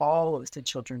 literally all of the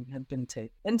children had been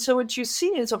taken. And so what you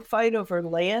see is a fight over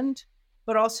land,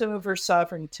 but also over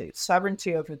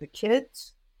sovereignty over the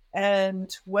kids,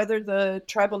 and whether the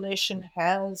tribal nation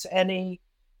has any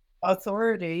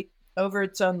authority over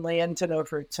its own land and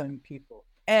over its own people.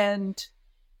 And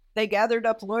they gathered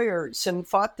up lawyers and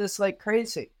fought this like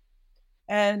crazy.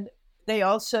 And they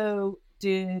also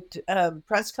did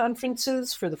press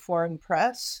conferences for the foreign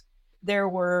press. There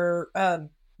were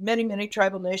many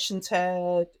tribal nations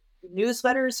had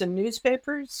newsletters and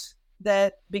newspapers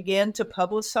that began to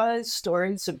publicize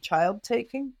stories of child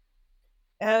taking.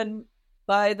 And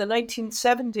by the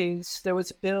 1970s, there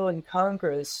was a bill in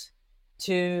Congress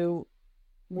to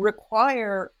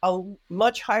require a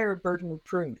much higher burden of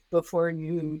proof before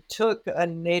you took a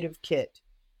Native kid.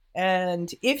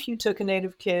 And if you took a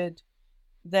Native kid,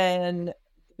 then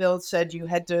the bill said you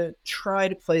had to try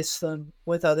to place them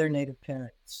with other Native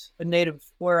parents,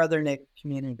 other Native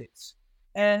communities.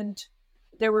 And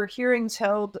there were hearings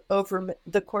held over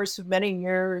the course of many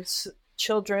years.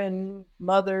 Children,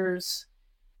 mothers,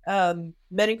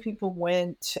 many people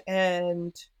went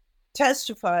and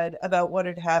testified about what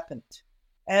had happened.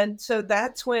 And so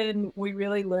that's when we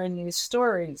really learned these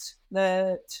stories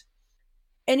that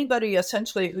anybody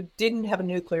essentially who didn't have a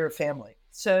nuclear family,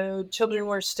 so children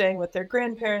were staying with their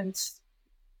grandparents,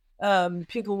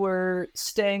 people were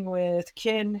staying with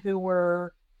kin who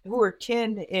were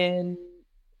kin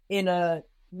in a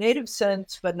Native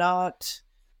sense, but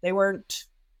they weren't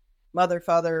mother,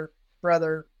 father,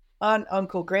 brother, aunt,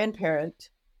 uncle, grandparent.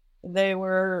 They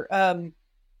were,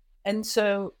 and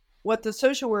so what the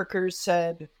social workers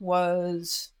said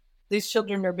was, these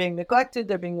children are being neglected.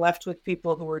 They're being left with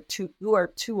people who are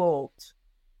too old.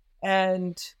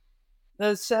 And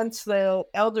the sense that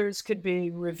elders could be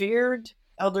revered,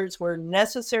 elders were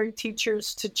necessary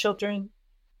teachers to children,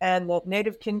 and that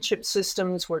Native kinship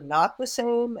systems were not the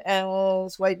same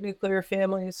as white nuclear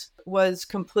families was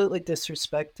completely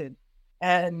disrespected,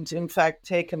 and in fact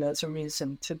taken as a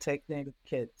reason to take Native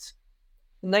kids.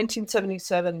 In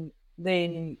 1977,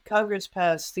 the Congress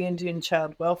passed the Indian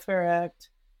Child Welfare Act,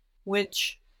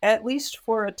 which, at least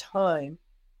for a time,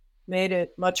 made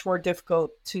it much more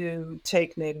difficult to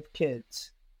take Native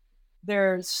kids.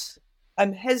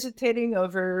 I'm hesitating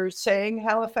over saying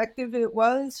how effective it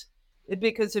was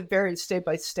because it varies state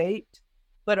by state,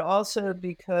 but also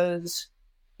because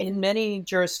in many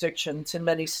jurisdictions, in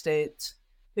many states,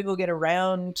 people get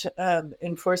around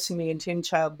enforcing the Indian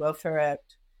Child Welfare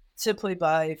Act simply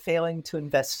by failing to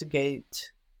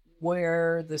investigate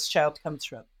where this child comes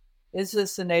from. Is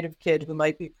this a Native kid who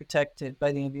might be protected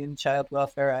by the Indian Child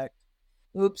Welfare Act?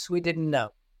 Oops, we didn't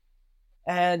know.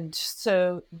 And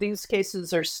so these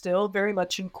cases are still very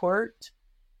much in court.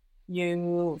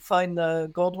 You find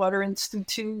the Goldwater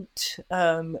Institute,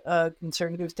 a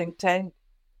conservative think tank,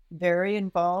 very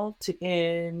involved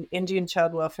in Indian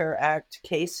Child Welfare Act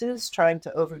cases, trying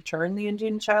to overturn the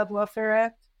Indian Child Welfare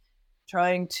Act,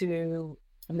 trying to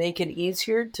make it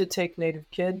easier to take Native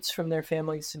kids from their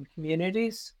families and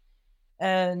communities.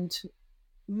 And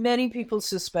many people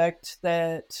suspect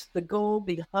that the goal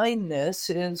behind this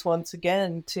is, once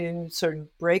again, to sort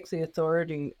of break the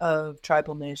authority of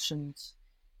tribal nations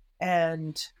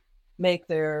and make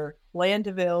their land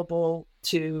available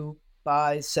to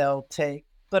buy, sell, take,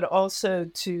 but also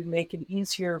to make it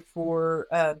easier for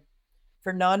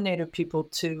non-Native people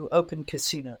to open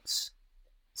casinos.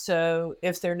 So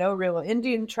if there are no real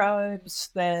Indian tribes,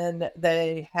 then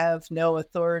they have no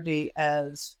authority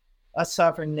as a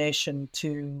sovereign nation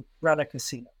to run a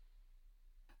casino.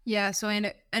 Yeah, so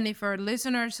and if our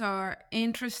listeners are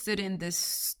interested in this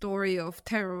story of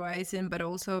terrorizing but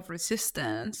also of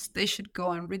resistance, they should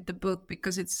go and read the book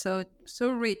because it's so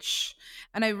rich.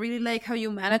 And I really like how you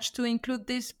managed to include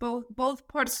this both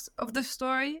parts of the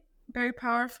story very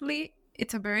powerfully.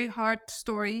 It's a very hard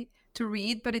story to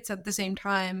read, but it's at the same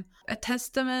time a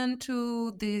testament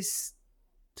to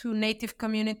Native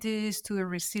communities, to their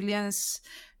resilience,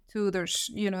 to their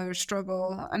their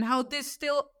struggle, and how this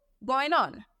still going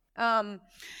on.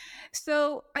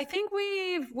 So I think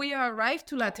we arrived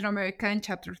to Latin America in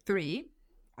chapter 3,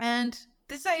 and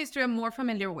this is a history I'm more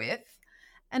familiar with.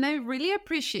 And I really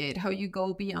appreciate how you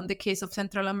go beyond the case of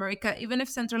Central America, even if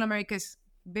Central America is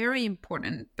very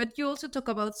important. But you also talk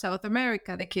about South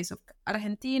America. The case of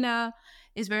Argentina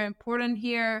is very important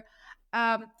here.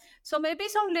 So maybe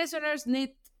some listeners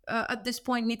at this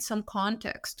point need some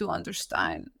context to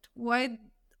understand why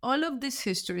all of these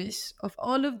histories of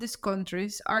all of these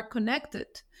countries are connected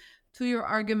to your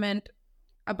argument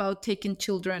about taking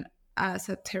children as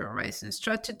a terrorizing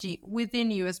strategy within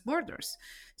U.S. borders.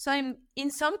 So in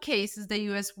some cases, the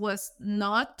U.S. was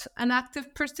not an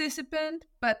active participant,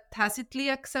 but tacitly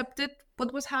accepted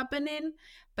what was happening.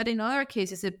 But in other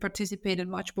cases, it participated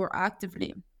much more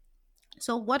actively.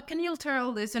 So what can you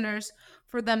tell listeners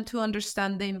for them to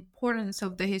understand the importance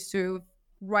of the history of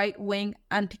right-wing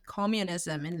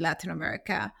anti-communism in Latin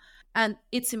America and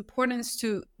its importance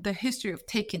to the history of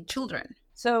taking children?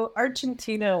 So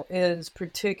Argentina is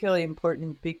particularly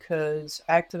important because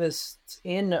activists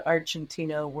in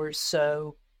Argentina were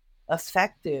so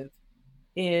effective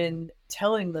in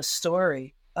telling the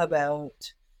story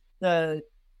about the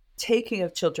taking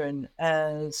of children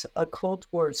as a Cold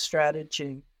War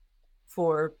strategy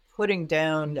for putting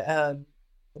down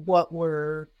what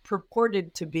were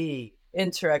purported to be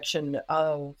insurrection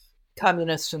of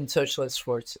communist and socialist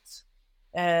forces.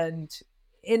 And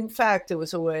in fact, it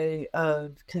was a way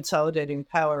of consolidating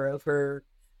power over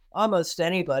almost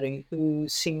anybody who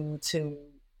seemed to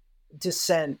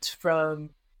dissent from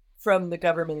the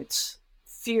government's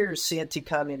fierce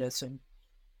anti-communism.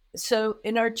 So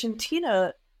in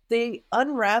Argentina, the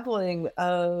unraveling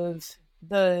of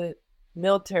the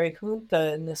military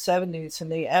junta in the 70s and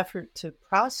the effort to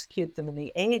prosecute them in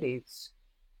the 80s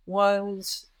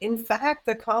was, in fact,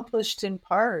 accomplished in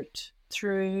part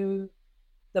through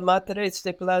the Madres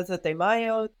de Plaza de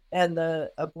Mayo and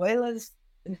the Abuelas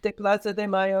de Plaza de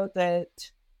Mayo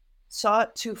that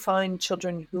sought to find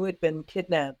children who had been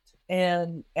kidnapped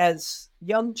and as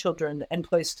young children and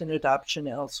placed in adoption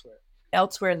elsewhere.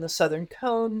 Elsewhere in the Southern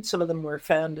Cone, some of them were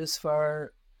found as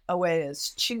far away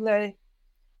as Chile.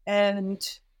 And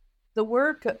the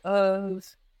work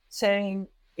of saying,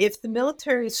 if the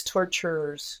military's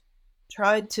torturers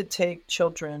tried to take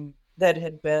children that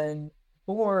had been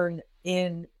born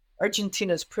in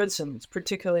Argentina's prisons,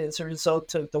 particularly as a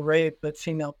result of the rape of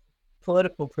female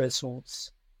political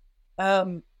prisoners,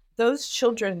 those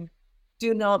children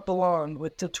do not belong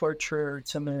with the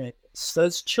torturers and the rapists.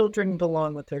 Those children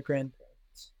belong with their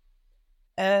grandparents.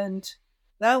 And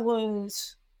that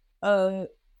was a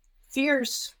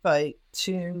fierce fight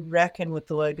to reckon with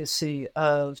the legacy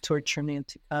of torture and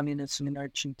anti-communism in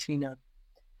Argentina.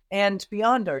 And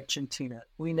beyond Argentina,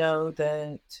 we know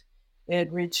that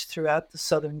it reached throughout the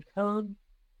Southern Cone.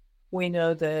 We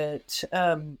know that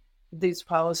these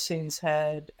policies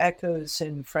had echoes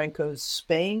in Franco's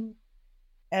Spain.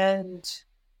 And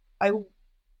I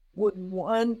would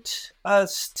want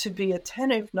us to be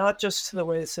attentive, not just to the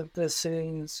ways that this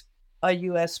is a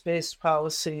US-based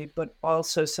policy, but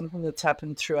also something that's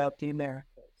happened throughout the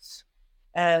Americas.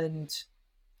 And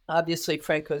obviously,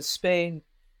 Franco's Spain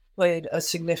played a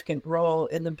significant role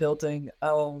in the building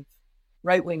of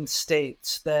right-wing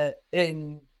states that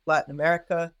in Latin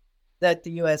America that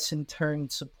the US in turn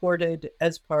supported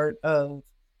as part of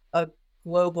a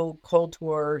global Cold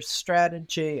War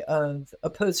strategy of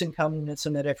opposing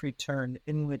communism at every turn,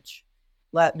 in which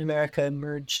Latin America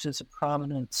emerged as a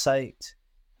prominent site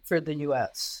for the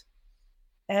US.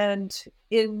 And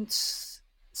in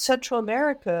Central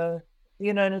America, the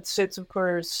United States, of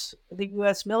course, the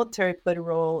US military played a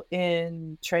role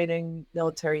in training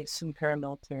militaries and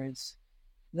paramilitaries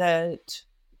that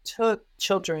took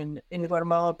children in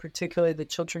Guatemala, particularly the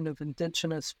children of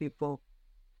indigenous people,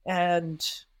 and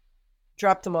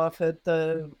dropped them off at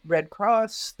the Red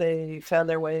Cross. They found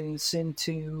their ways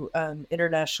into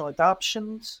international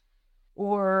adoptions,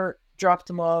 or dropped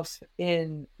them off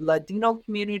in Ladino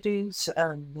communities,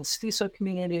 mestizo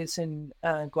communities in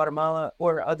Guatemala,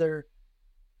 or other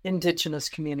indigenous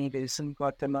communities in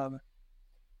Guatemala.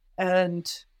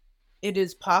 And it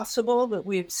is possible that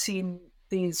we've seen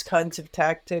these kinds of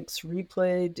tactics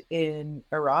replayed in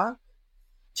Iraq.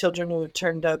 Children who have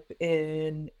turned up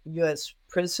in U.S.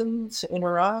 prisons in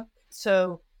Iraq.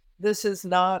 So this is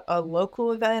not a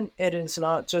local event. It is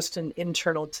not just an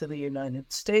internal to the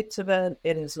United States event.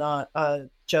 It is not a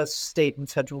just state and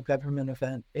federal government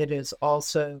event. It is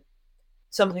also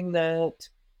something that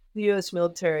the U.S.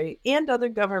 military and other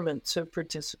governments have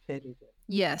participated in.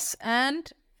 Yes,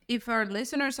 and if our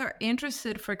listeners are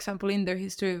interested, for example, in the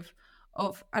history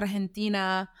of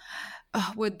Argentina,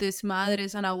 where these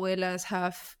madres and abuelas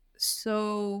have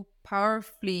so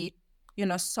powerfully,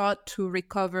 sought to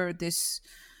recover this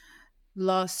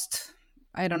lost,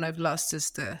 I don't know if lost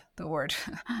is the word,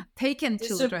 taken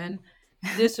children.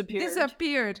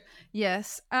 Disappeared.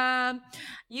 Yes.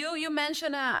 You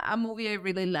mentioned a movie I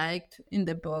really liked in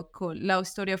the book called La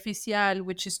Historia Oficial,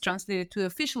 which is translated to the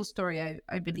official story,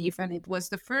 I believe, and it was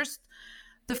the first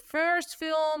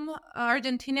film,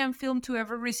 Argentinian film, to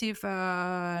ever receive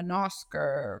an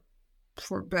Oscar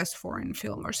for best foreign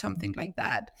film or something like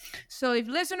that. So if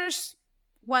listeners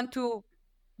want to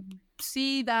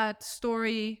see that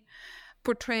story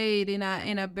portrayed in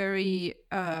a very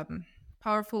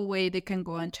powerful way, they can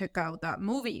go and check out that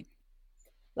movie.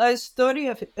 La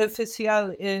Historia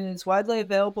Oficial is widely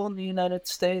available in the United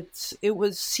States. It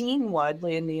was seen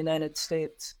widely in the United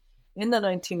States in the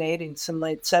 1980s and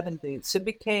late 70s. It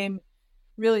became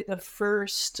really the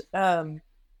first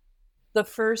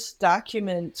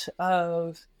document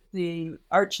of the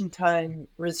Argentine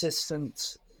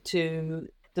resistance to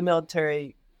the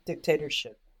military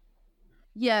dictatorship.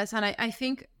 Yes, and I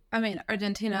think,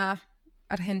 Argentina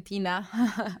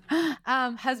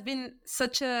has been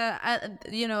such a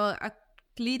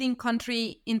leading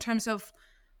country in terms of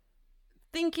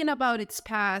thinking about its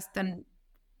past and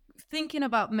thinking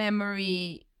about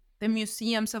memory, the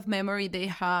museums of memory they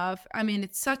have.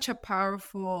 It's such a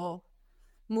powerful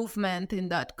movement in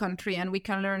that country, and we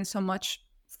can learn so much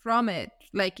from it.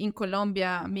 Like in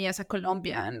Colombia, me as a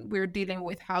Colombian, we're dealing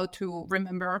with how to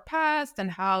remember our past and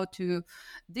how to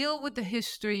deal with the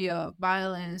history of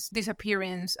violence,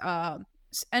 disappearance.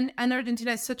 And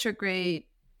Argentina is such a great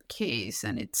case,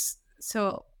 and it's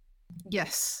so,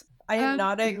 yes. I am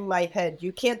nodding my head.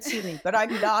 You can't see me, but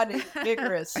I'm nodding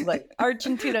vigorously.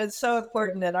 Argentina is so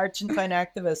important, and Argentine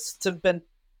activists have been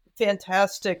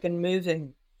fantastic and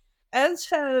moving, as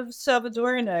have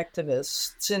Salvadoran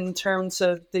activists in terms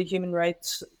of the human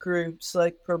rights groups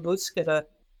like Pro Búsqueda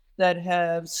that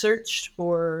have searched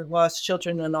for lost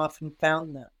children and often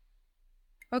found them.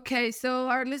 Okay, so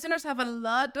our listeners have a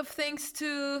lot of things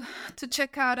to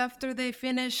check out after they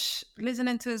finish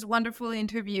listening to this wonderful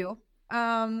interview.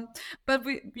 But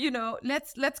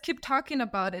let's keep talking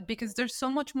about it, because there's so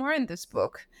much more in this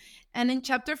book. And in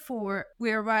chapter 4,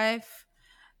 we arrive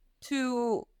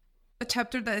to a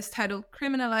chapter that is titled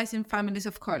Criminalizing Families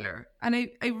of Color. And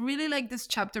I really like this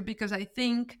chapter because I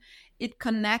think it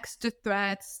connects to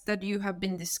threads that you have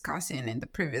been discussing in the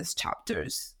previous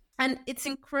chapters. And it's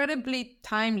incredibly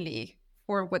timely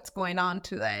for what's going on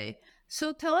today.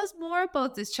 So tell us more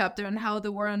about this chapter and how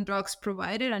the war on drugs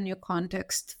provided a new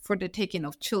context for the taking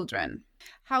of children.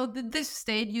 How did the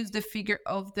state use the figure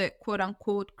of the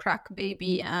quote-unquote crack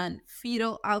baby and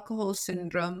fetal alcohol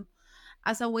syndrome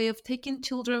as a way of taking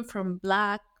children from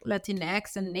Black,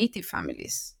 Latinx, and Native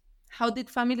families? how did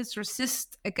families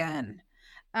resist again?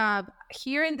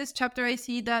 Here in this chapter, I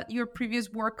see that your previous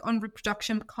work on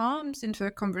reproduction comes into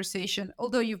the conversation,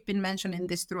 although you've been mentioning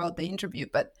this throughout the interview,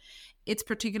 but it's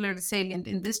particularly salient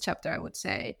in this chapter, I would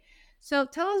say. So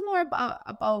tell us more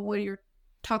about what you're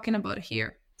talking about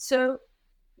here. So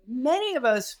many of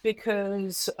us,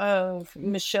 because of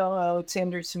Michelle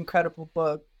Alexander's incredible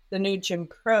book, The New Jim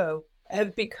Crow,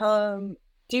 have become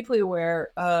deeply aware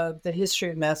of the history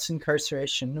of mass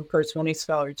incarceration. Of course, many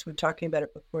scholars were talking about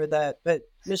it before that, but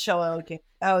Michelle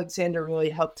Alexander really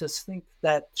helped us think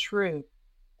that through.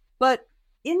 But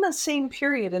in the same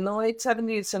period, in the late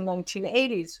 70s and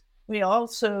 1980s, we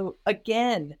also,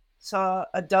 again, saw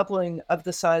a doubling of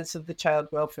the size of the child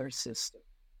welfare system.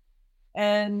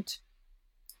 And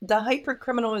the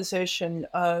hypercriminalization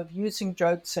of using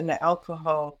drugs and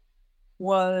alcohol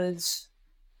was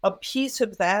a piece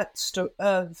of that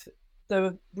of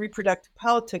the reproductive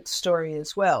politics story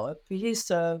as well, a piece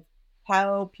of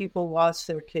how people lost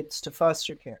their kids to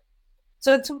foster care.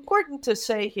 So it's important to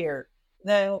say here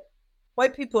that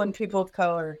white people and people of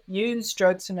color use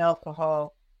drugs and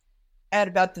alcohol at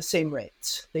about the same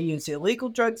rates. They use illegal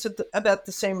drugs at about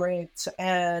the same rates,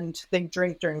 and they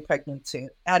drink during pregnancy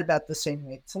at about the same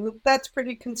rates. And that's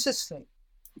pretty consistent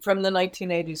from the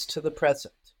 1980s to the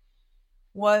present.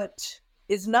 What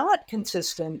is not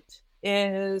consistent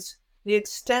is the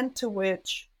extent to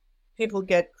which people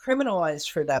get criminalized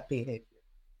for that behavior.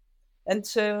 And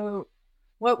so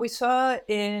what we saw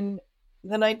in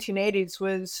the 1980s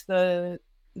was the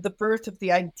birth of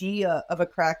the idea of a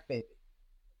crack baby.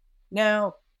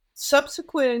 Now,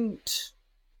 subsequent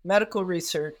medical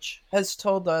research has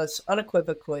told us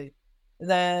unequivocally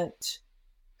that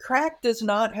crack does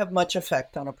not have much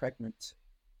effect on a pregnancy.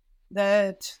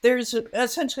 That there's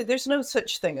no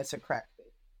such thing as a crack baby.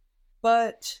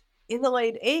 But in the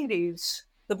late 80s,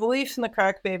 the belief in the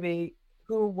crack baby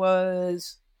who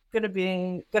was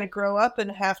going to grow up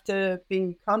and have to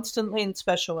be constantly in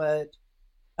special ed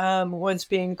was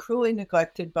being cruelly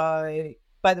neglected by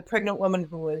the pregnant woman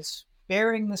who was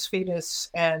bearing this fetus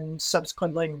and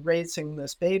subsequently raising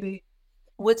this baby.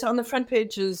 What's on the front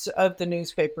pages of the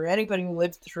newspaper, anybody who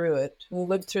lived through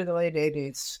the late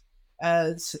 80s,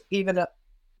 as even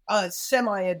a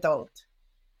semi-adult,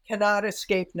 cannot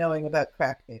escape knowing about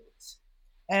crack babies.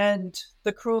 And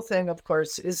the cruel thing, of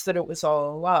course, is that it was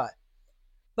all a lie.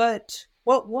 But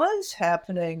what was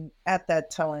happening at that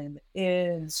time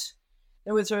is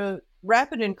there was a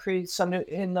rapid increase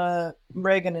in the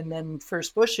Reagan and then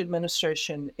first Bush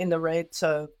administration in the rates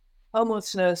of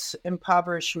homelessness,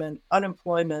 impoverishment,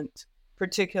 unemployment,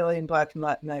 particularly in Black and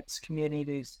Latinx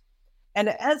communities. And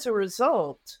as a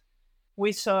result,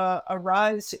 we saw a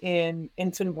rise in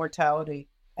infant mortality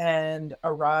and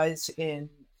a rise in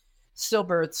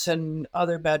stillbirths and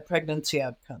other bad pregnancy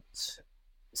outcomes.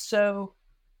 So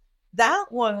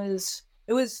it was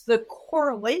the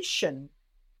correlation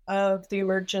of the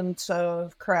emergence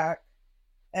of crack.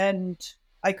 And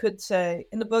I could say,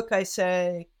 in the book, I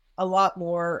say a lot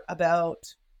more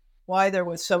about why there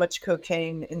was so much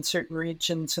cocaine in certain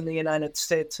regions in the United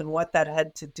States and what that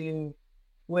had to do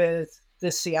with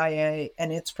the CIA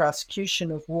and its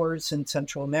prosecution of wars in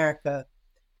Central America,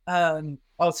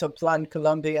 also Plan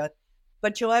Colombia.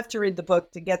 But you'll have to read the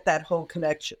book to get that whole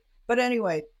connection. But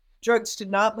anyway, drugs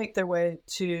did not make their way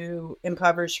to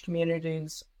impoverished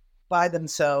communities by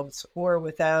themselves or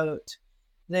without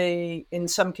in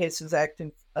some cases,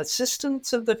 active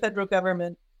assistance of the federal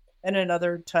government, and in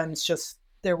other times, just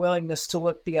their willingness to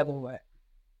look the other way.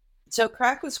 So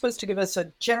crack was supposed to give us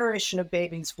a generation of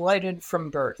babies blighted from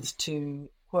birth, to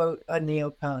quote a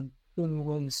neocon who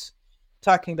was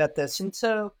talking about this. And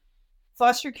so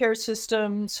foster care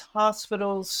systems,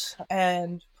 hospitals,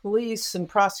 and police and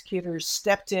prosecutors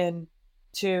stepped in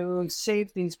to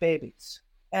save these babies.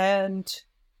 And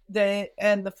the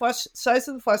size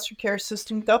of the foster care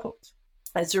system doubled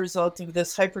as a result of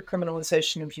this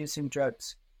hypercriminalization of using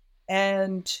drugs.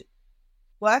 And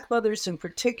Black mothers in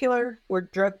particular were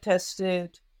drug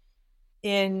tested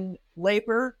in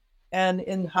labor and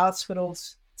in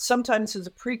hospitals, sometimes as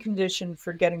a precondition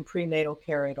for getting prenatal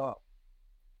care at all.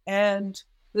 And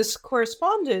this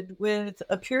corresponded with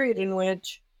a period in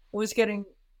which it was getting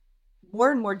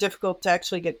more and more difficult to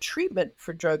actually get treatment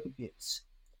for drug abuse.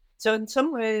 So in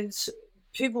some ways,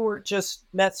 people were just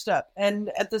messed up.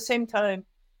 And at the same time,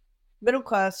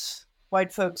 middle-class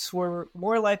white folks were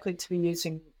more likely to be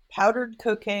using powdered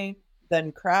cocaine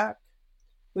than crack.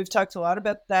 We've talked a lot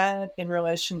about that in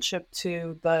relationship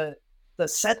to the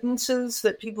sentences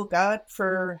that people got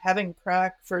for having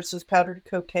crack versus powdered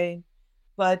cocaine.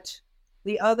 But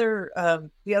the other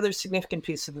significant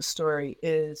piece of the story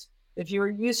is if you were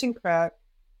using crack,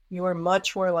 you were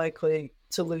much more likely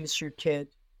to lose your kid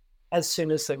as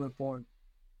soon as they were born.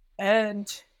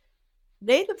 And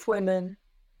Native women,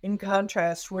 in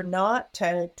contrast, were not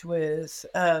tagged with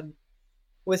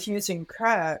using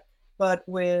crack, but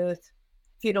with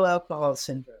fetal alcohol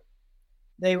syndrome.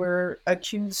 They were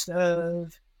accused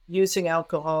of using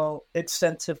alcohol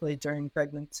extensively during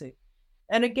pregnancy.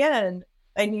 And again,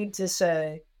 I need to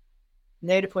say,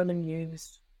 Native women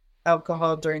used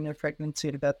alcohol during their pregnancy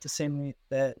at about the same rate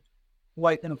that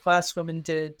white middle-class women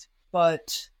did,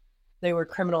 but they were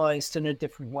criminalized in a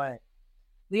different way.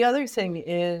 The other thing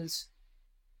is,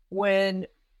 when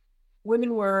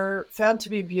women were found to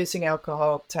be abusing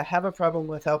alcohol, to have a problem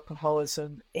with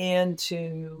alcoholism, and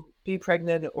to be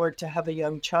pregnant or to have a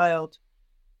young child,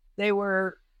 they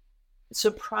were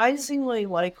surprisingly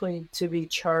likely to be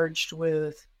charged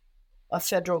with a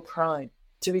federal crime,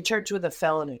 to be charged with a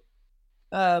felony.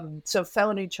 So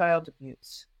felony child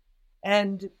abuse.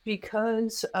 And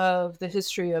because of the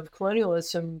history of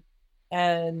colonialism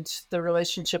and the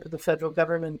relationship of the federal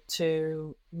government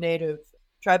to Native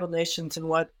tribal nations and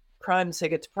what crimes they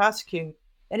get to prosecute,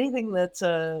 anything that's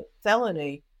a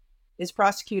felony is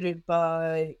prosecuted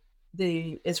by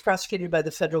the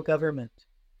federal government.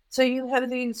 So you have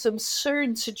these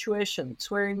absurd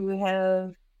situations where you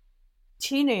have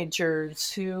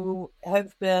teenagers who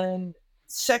have been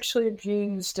sexually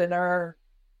abused and are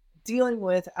dealing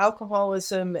with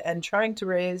alcoholism and trying to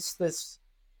raise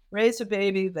a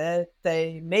baby that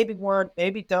they maybe want,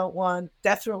 maybe don't want,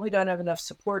 definitely don't have enough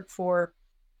support for,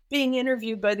 being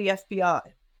interviewed by the FBI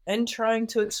and trying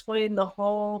to explain the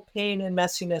whole pain and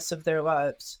messiness of their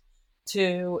lives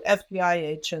to FBI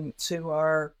agents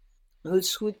who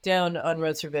swoop down on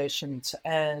reservations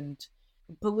and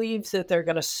believe that they're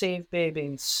going to save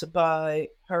babies by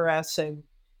harassing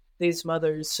these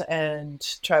mothers and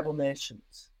tribal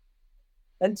nations.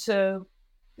 And so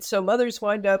mothers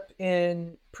wind up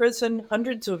in prison.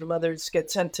 Hundreds of mothers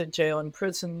get sent to jail and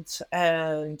prisons,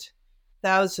 and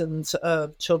thousands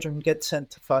of children get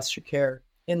sent to foster care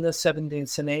in the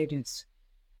 70s and 80s.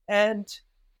 And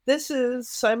this is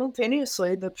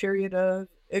simultaneously the period of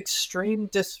extreme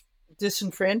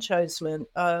disenfranchisement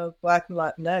of Black and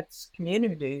Latinx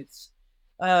communities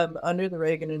under the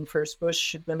Reagan and first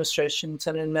Bush administrations,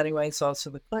 and in many ways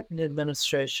also the Clinton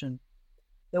administration,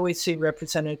 that we see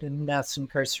represented in mass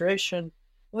incarceration.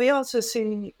 We also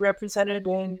see represented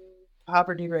in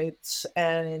poverty rates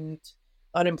and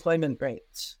unemployment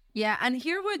rates. Yeah, and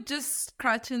here we're just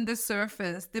scratching the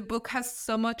surface. The book has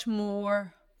so much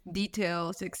more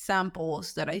details,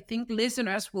 examples that I think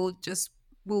listeners will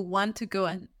want to go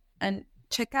and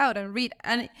check out and read.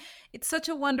 And it's such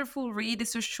a wonderful read.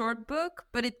 It's a short book,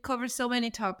 but it covers so many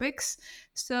topics.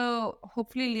 So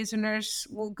hopefully listeners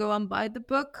will go and buy the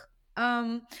book.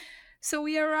 So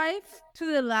we arrive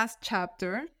to the last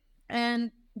chapter,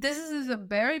 and this is a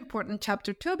very important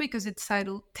chapter too, because it's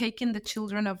titled Taking the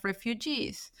Children of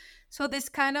Refugees. So this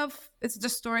it's the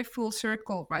story full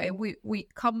circle, right? We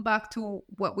come back to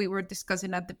what we were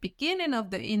discussing at the beginning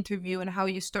of the interview and how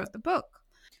you start the book.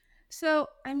 So,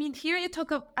 I mean, here you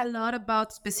talk a lot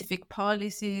about specific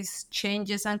policies,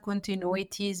 changes and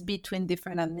continuities between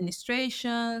different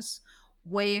administrations,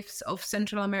 waves of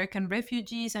Central American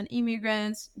refugees and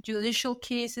immigrants, judicial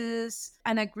cases,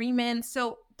 and agreements.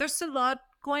 So there's a lot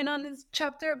going on in this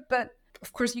chapter, but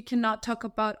of course you cannot talk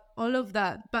about all of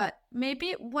that. But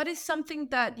maybe what is something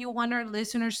that you want our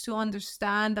listeners to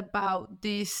understand about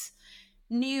this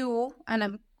new, and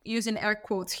I'm using air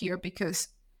quotes here because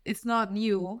it's not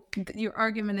new. Your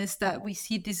argument is that we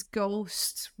see these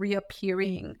ghosts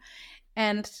reappearing,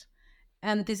 and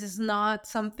this is not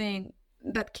something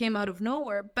that came out of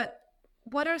nowhere. But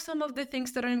what are some of the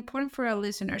things that are important for our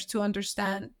listeners to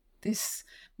understand this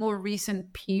more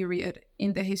recent period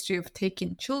in the history of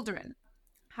taking children?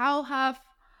 How have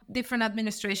different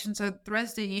administrations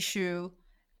addressed the issue,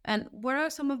 and what are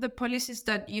some of the policies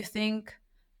that you think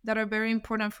that are very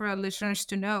important for our listeners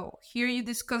to know? Here you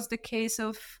discuss the case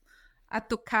of a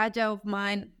tocaya of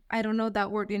mine. I don't know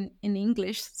that word in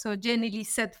English. So Jenny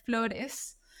Lisette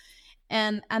Flores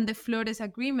and the Flores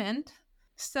Agreement.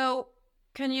 So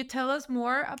can you tell us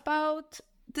more about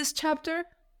this chapter?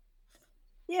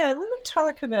 Yeah, let me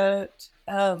talk about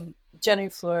Jenny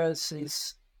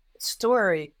Flores'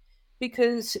 story,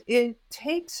 because it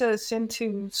takes us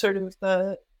into sort of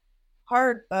the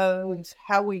heart of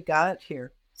how we got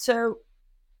here. So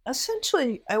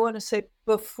essentially, I want to say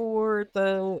before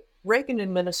the Reagan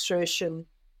administration,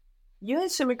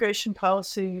 U.S. immigration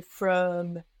policy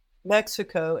from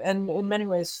Mexico, and in many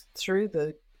ways through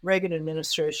the Reagan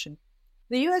administration,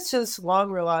 the U.S. has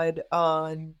long relied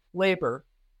on labor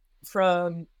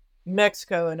from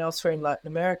Mexico and elsewhere in Latin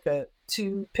America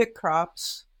to pick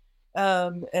crops,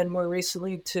 and more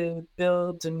recently to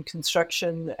build and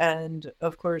construction, and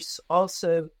of course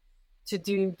also to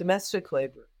do domestic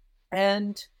labor.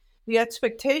 And the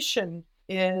expectation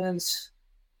is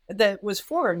that was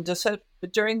formed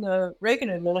during the Reagan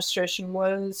administration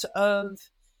was of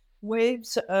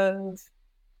waves of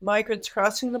migrants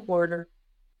crossing the border,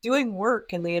 doing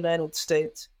work in the United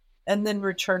States, and then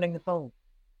returning home.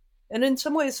 And in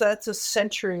some ways, that's a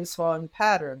centuries-long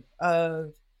pattern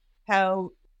of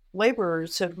how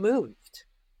laborers have moved.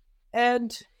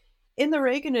 And in the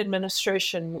Reagan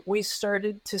administration, we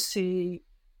started to see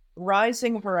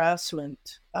rising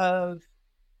harassment of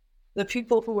the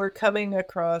people who were coming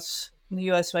across the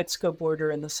U.S.-Mexico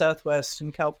border in the Southwest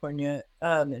and California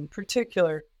in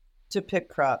particular to pick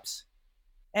crops.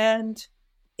 And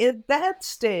at that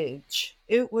stage,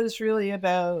 it was really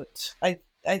about, I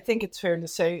think it's fair to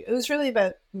say, it was really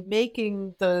about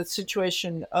making the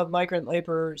situation of migrant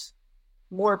laborers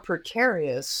more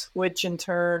precarious, which in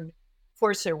turn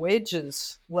forced their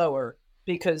wages lower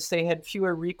because they had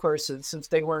fewer recourses if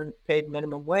they weren't paid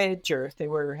minimum wage or if they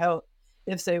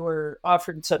were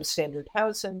offered substandard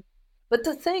housing. But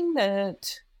the thing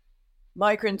that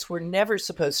migrants were never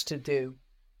supposed to do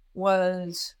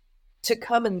was to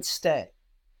come and stay,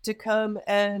 to come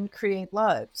and create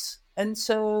lives. And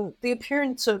so the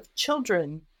appearance of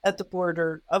children at the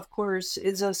border, of course,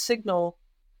 is a signal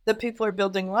that people are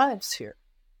building lives here.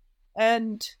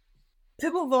 And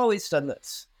people have always done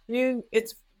this.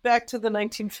 It's back to the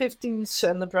 1950s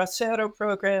and the Bracero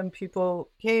program. People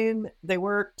came, they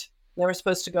worked, they were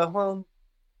supposed to go home,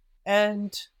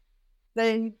 and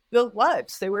they built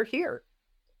lives. They were here.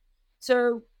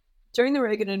 So during the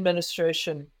Reagan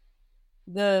administration,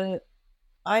 the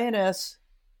INS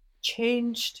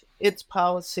changed its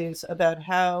policies about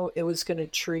how it was going to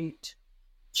treat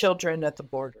children at the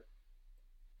border.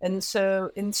 And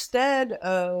so instead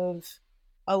of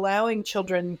allowing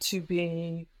children to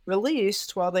be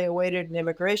released while they awaited an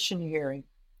immigration hearing,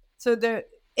 so the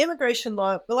immigration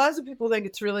law, lots of people think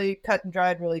it's really cut and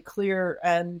dried, really clear,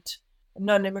 and I'm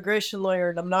not an immigration lawyer,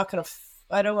 and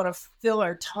I don't want to fill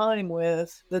our time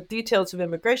with the details of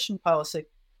immigration policy,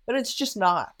 but it's just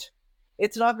not.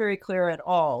 It's not very clear at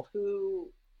all who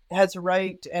has a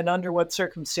right and under what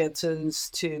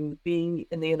circumstances to be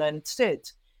in the United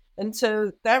States. And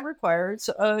so that requires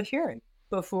a hearing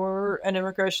before an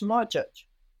immigration law judge.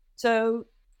 So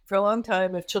for a long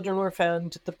time, if children were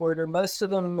found at the border, most of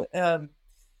them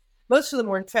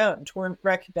weren't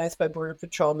recognized by Border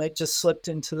Patrol, and they just slipped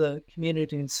into the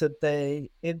communities that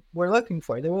they were looking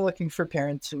for. They were looking for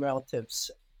parents and relatives.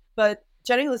 But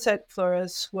Jenny Lisette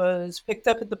Flores was picked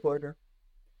up at the border,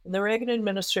 and the Reagan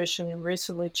administration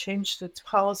recently changed its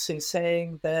policy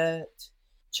saying that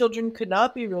children could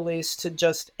not be released to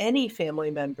just any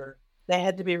family member. They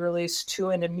had to be released to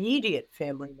an immediate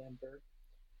family member,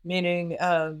 meaning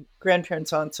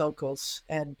grandparents, aunts, uncles,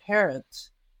 and parents.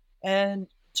 And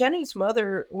Jenny's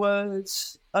mother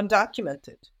was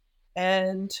undocumented,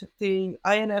 and the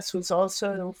INS was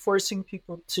also forcing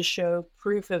people to show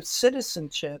proof of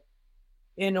citizenship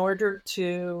in order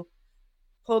to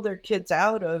pull their kids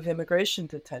out of immigration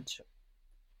detention.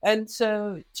 And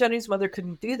so Jenny's mother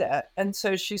couldn't do that. And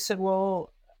so she said,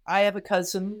 well, I have a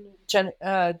cousin, Jenny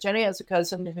has a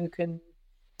cousin who can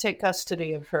take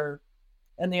custody of her.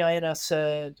 And the INS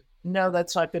said, no,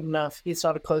 that's not good enough. He's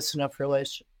not a close enough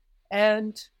relation.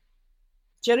 And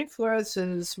Jenny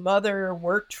Flores' mother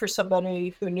worked for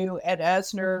somebody who knew Ed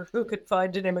Asner, who could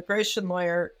find an immigration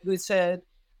lawyer who said,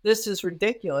 this is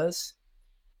ridiculous,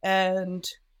 and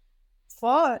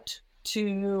fought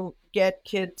to get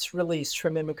kids released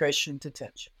from immigration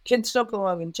detention. Kids don't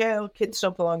belong in jail. Kids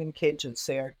don't belong in cages,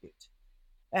 they argued.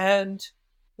 And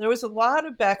there was a lot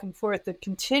of back and forth that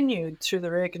continued through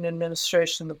the Reagan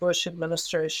administration, the Bush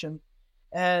administration,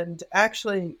 and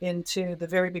actually into the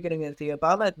very beginning of the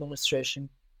Obama administration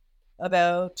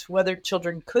about whether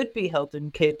children could be held in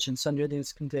cages under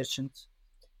these conditions.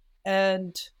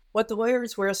 And what the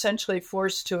lawyers were essentially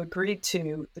forced to agree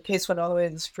to, the case went all the way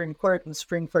to the Supreme Court, and the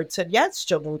Supreme Court said, yes,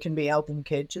 children can be held in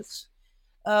cages,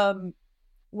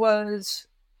 was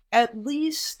at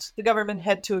least the government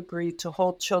had to agree to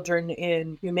hold children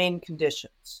in humane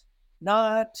conditions,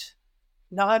 not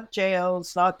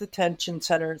jails, not detention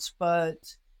centers,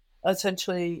 but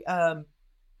essentially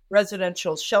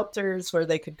residential shelters where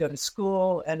they could go to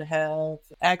school and have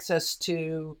access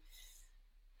to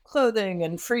clothing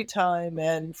and free time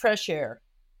and fresh air.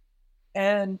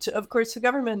 And of course, the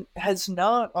government has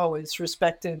not always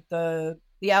respected the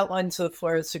outlines of the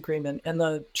Flores Agreement. And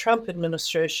the Trump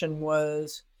administration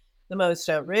was the most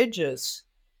outrageous.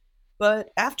 But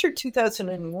after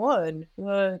 2001,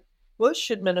 the Bush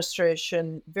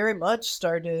administration very much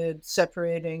started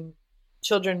separating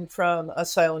children from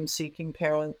asylum-seeking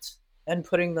parents and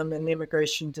putting them in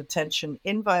immigration detention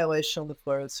in violation of the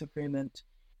Flores Agreement.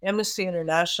 Amnesty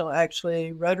International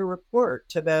actually wrote a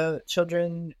report about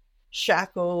children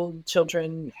shackled,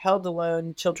 children held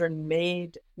alone, children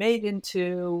made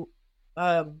into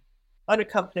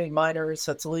unaccompanied minors.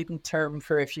 That's a legal term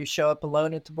for if you show up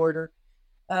alone at the border.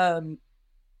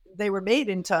 They were made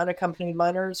into unaccompanied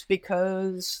minors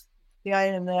because the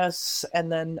INS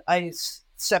and then ICE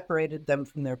separated them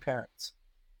from their parents.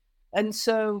 And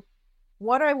so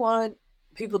what I want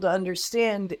people to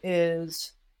understand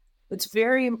is it's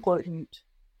very important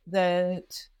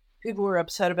that people were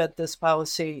upset about this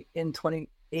policy in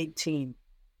 2018.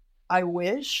 I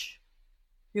wish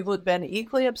people had been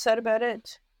equally upset about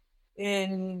it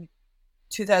in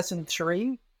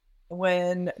 2003,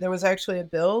 when there was actually a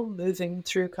bill moving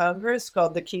through Congress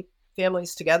called the Keep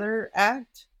Families Together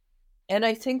Act. And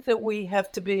I think that we have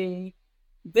to be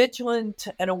vigilant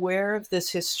and aware of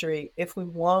this history if we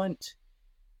want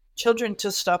children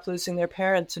to stop losing their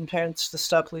parents and parents to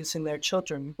stop losing their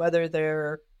children, whether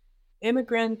they're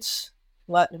immigrants,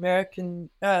 Latin American,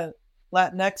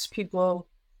 Latinx people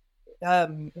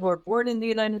who are born in the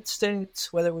United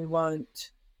States, whether we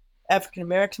want African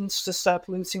Americans to stop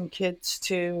losing kids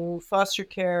to foster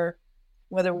care,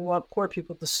 whether we want poor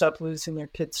people to stop losing their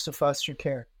kids to foster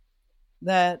care.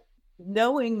 That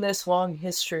knowing this long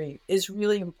history is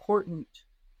really important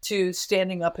to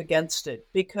standing up against it,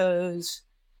 because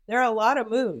there are a lot of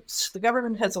moves. The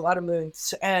government has a lot of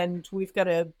moves, and we've got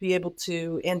to be able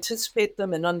to anticipate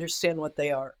them and understand what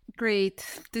they are. Great.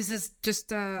 This is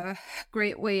just a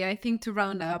great way, I think, to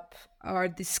round up our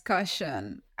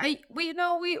discussion.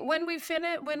 When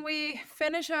we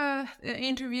finish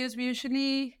interviews, we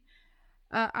usually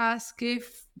ask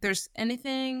if there's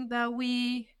anything that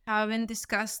we haven't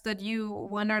discussed that you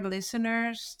want our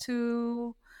listeners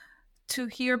to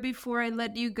hear before I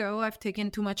let you go. I've taken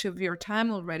too much of your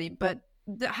time already, but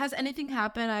has anything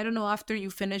happened, I don't know, after you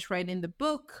finish writing the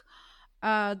book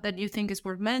that you think is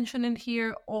worth mentioning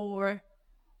here, or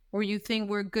you think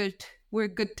we're good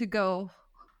to go?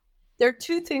 There are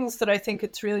two things that I think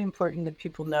it's really important that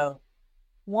people know.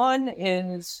 One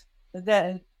is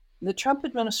that the Trump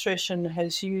administration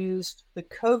has used the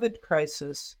COVID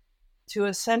crisis to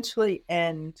essentially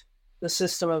end the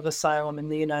system of asylum in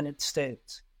the United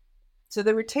States. So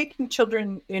they were taking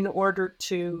children in order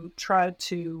to try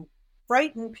to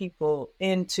frighten people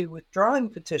into withdrawing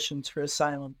petitions for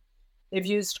asylum. They've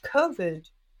used COVID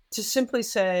to simply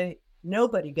say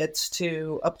nobody gets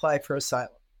to apply for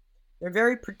asylum. There are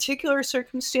very particular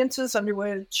circumstances under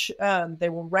which they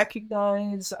will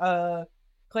recognize a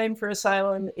claim for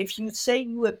asylum. If you say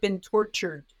you have been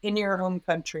tortured in your home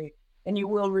country and you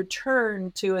will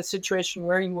return to a situation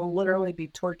where you will literally be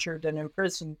tortured and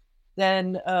imprisoned,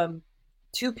 then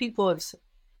 2 people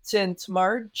since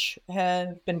March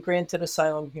have been granted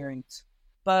asylum hearings.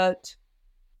 But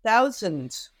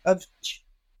thousands of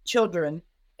children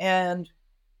and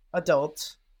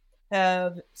adults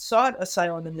have sought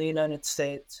asylum in the United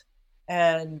States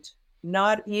and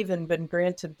not even been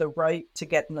granted the right to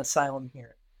get an asylum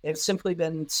hearing. They've simply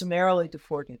been summarily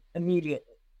deported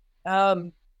immediately.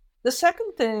 The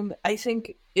second thing I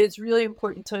think is really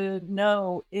important to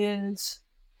know is,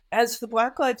 as the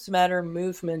Black Lives Matter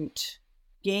movement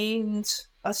gains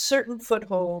a certain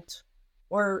foothold,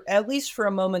 or at least for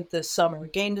a moment this summer,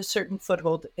 gained a certain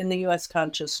foothold in the U.S.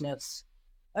 consciousness,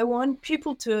 I want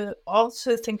people to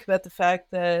also think about the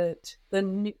fact that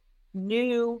the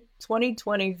new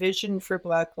 2020 Vision for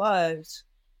Black Lives,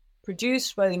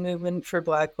 produced by the Movement for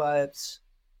Black Lives,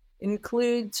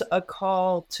 includes a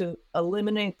call to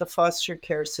eliminate the foster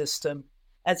care system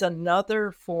as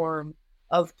another form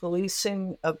of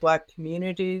policing of Black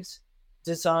communities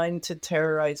designed to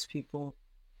terrorize people.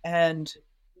 And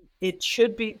it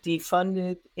should be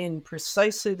defunded in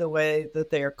precisely the way that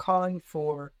they are calling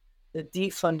for the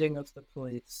defunding of the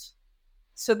police.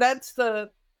 So that's the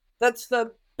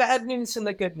bad news and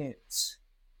the good news.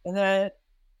 And that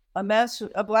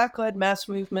a Black-led mass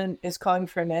movement is calling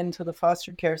for an end to the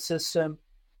foster care system,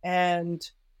 and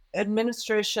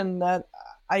administration that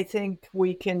I think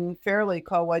we can fairly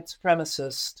call white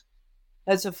supremacist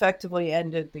has effectively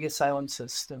ended the asylum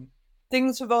system.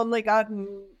 Things have only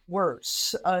gotten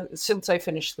worse since I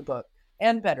finished the book,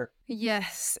 and better.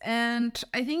 Yes, and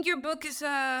I think your book is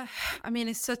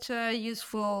it's such a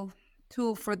useful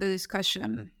tool for the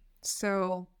discussion.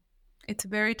 So it's a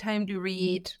very timely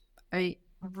read. I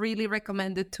really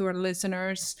recommend it to our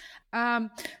listeners.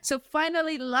 So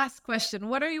finally, last question.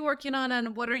 What are you working on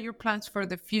and what are your plans for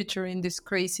the future in this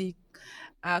crazy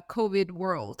COVID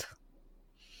world?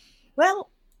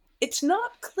 Well, it's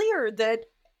not clear that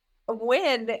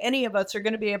when any of us are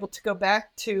going to be able to go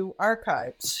back to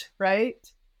archives,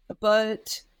 right?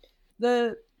 But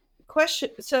the question,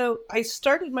 so I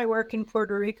started my work in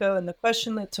Puerto Rico, and the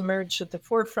question that's emerged at the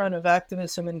forefront of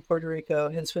activism in Puerto Rico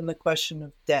has been the question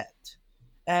of debt.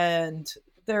 And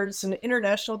there's an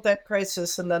international debt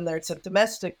crisis, and then there's a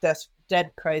domestic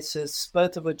debt crisis,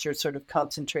 both of which are sort of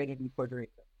concentrated in Puerto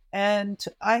Rico. And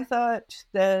I thought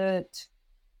that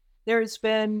there's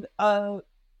been a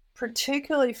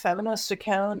particularly feminist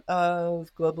account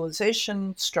of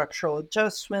globalization, structural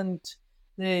adjustment,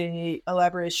 the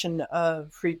elaboration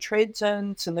of free trade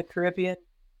zones in the Caribbean.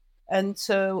 And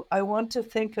so I want to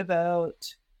think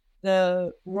about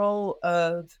the role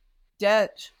of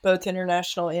debt, both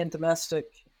international and domestic,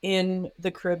 in the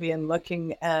Caribbean,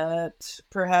 looking at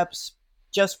perhaps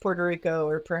just Puerto Rico,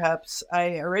 or perhaps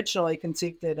I originally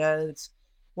conceived it as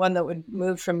one that would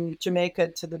move from Jamaica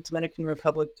to the Dominican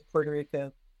Republic to Puerto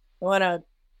Rico. I want to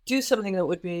do something that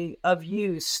would be of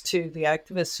use to the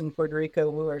activists in Puerto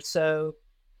Rico who are so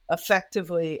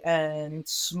effectively and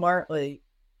smartly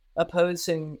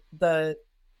opposing the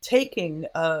taking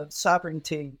of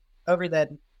sovereignty over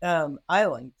that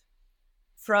island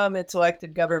from its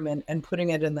elected government and putting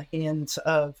it in the hands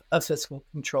of a fiscal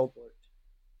control board.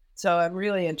 So I'm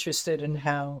really interested in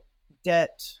how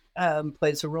debt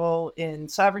plays a role in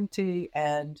sovereignty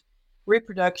and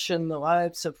reproduction, the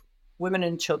lives of women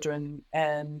and children,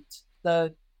 and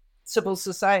the civil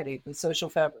society, the social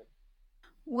fabric.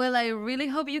 Well, I really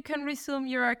hope you can resume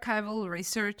your archival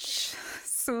research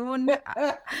soon.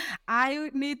 I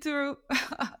need to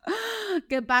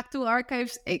get back to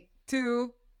archives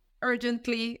too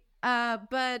urgently.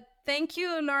 But thank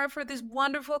you, Laura, for this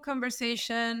wonderful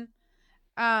conversation,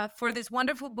 for this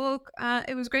wonderful book.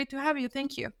 It was great to have you.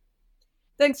 Thank you.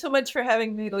 Thanks so much for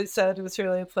having me, Lisa. It was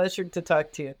really a pleasure to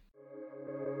talk to you.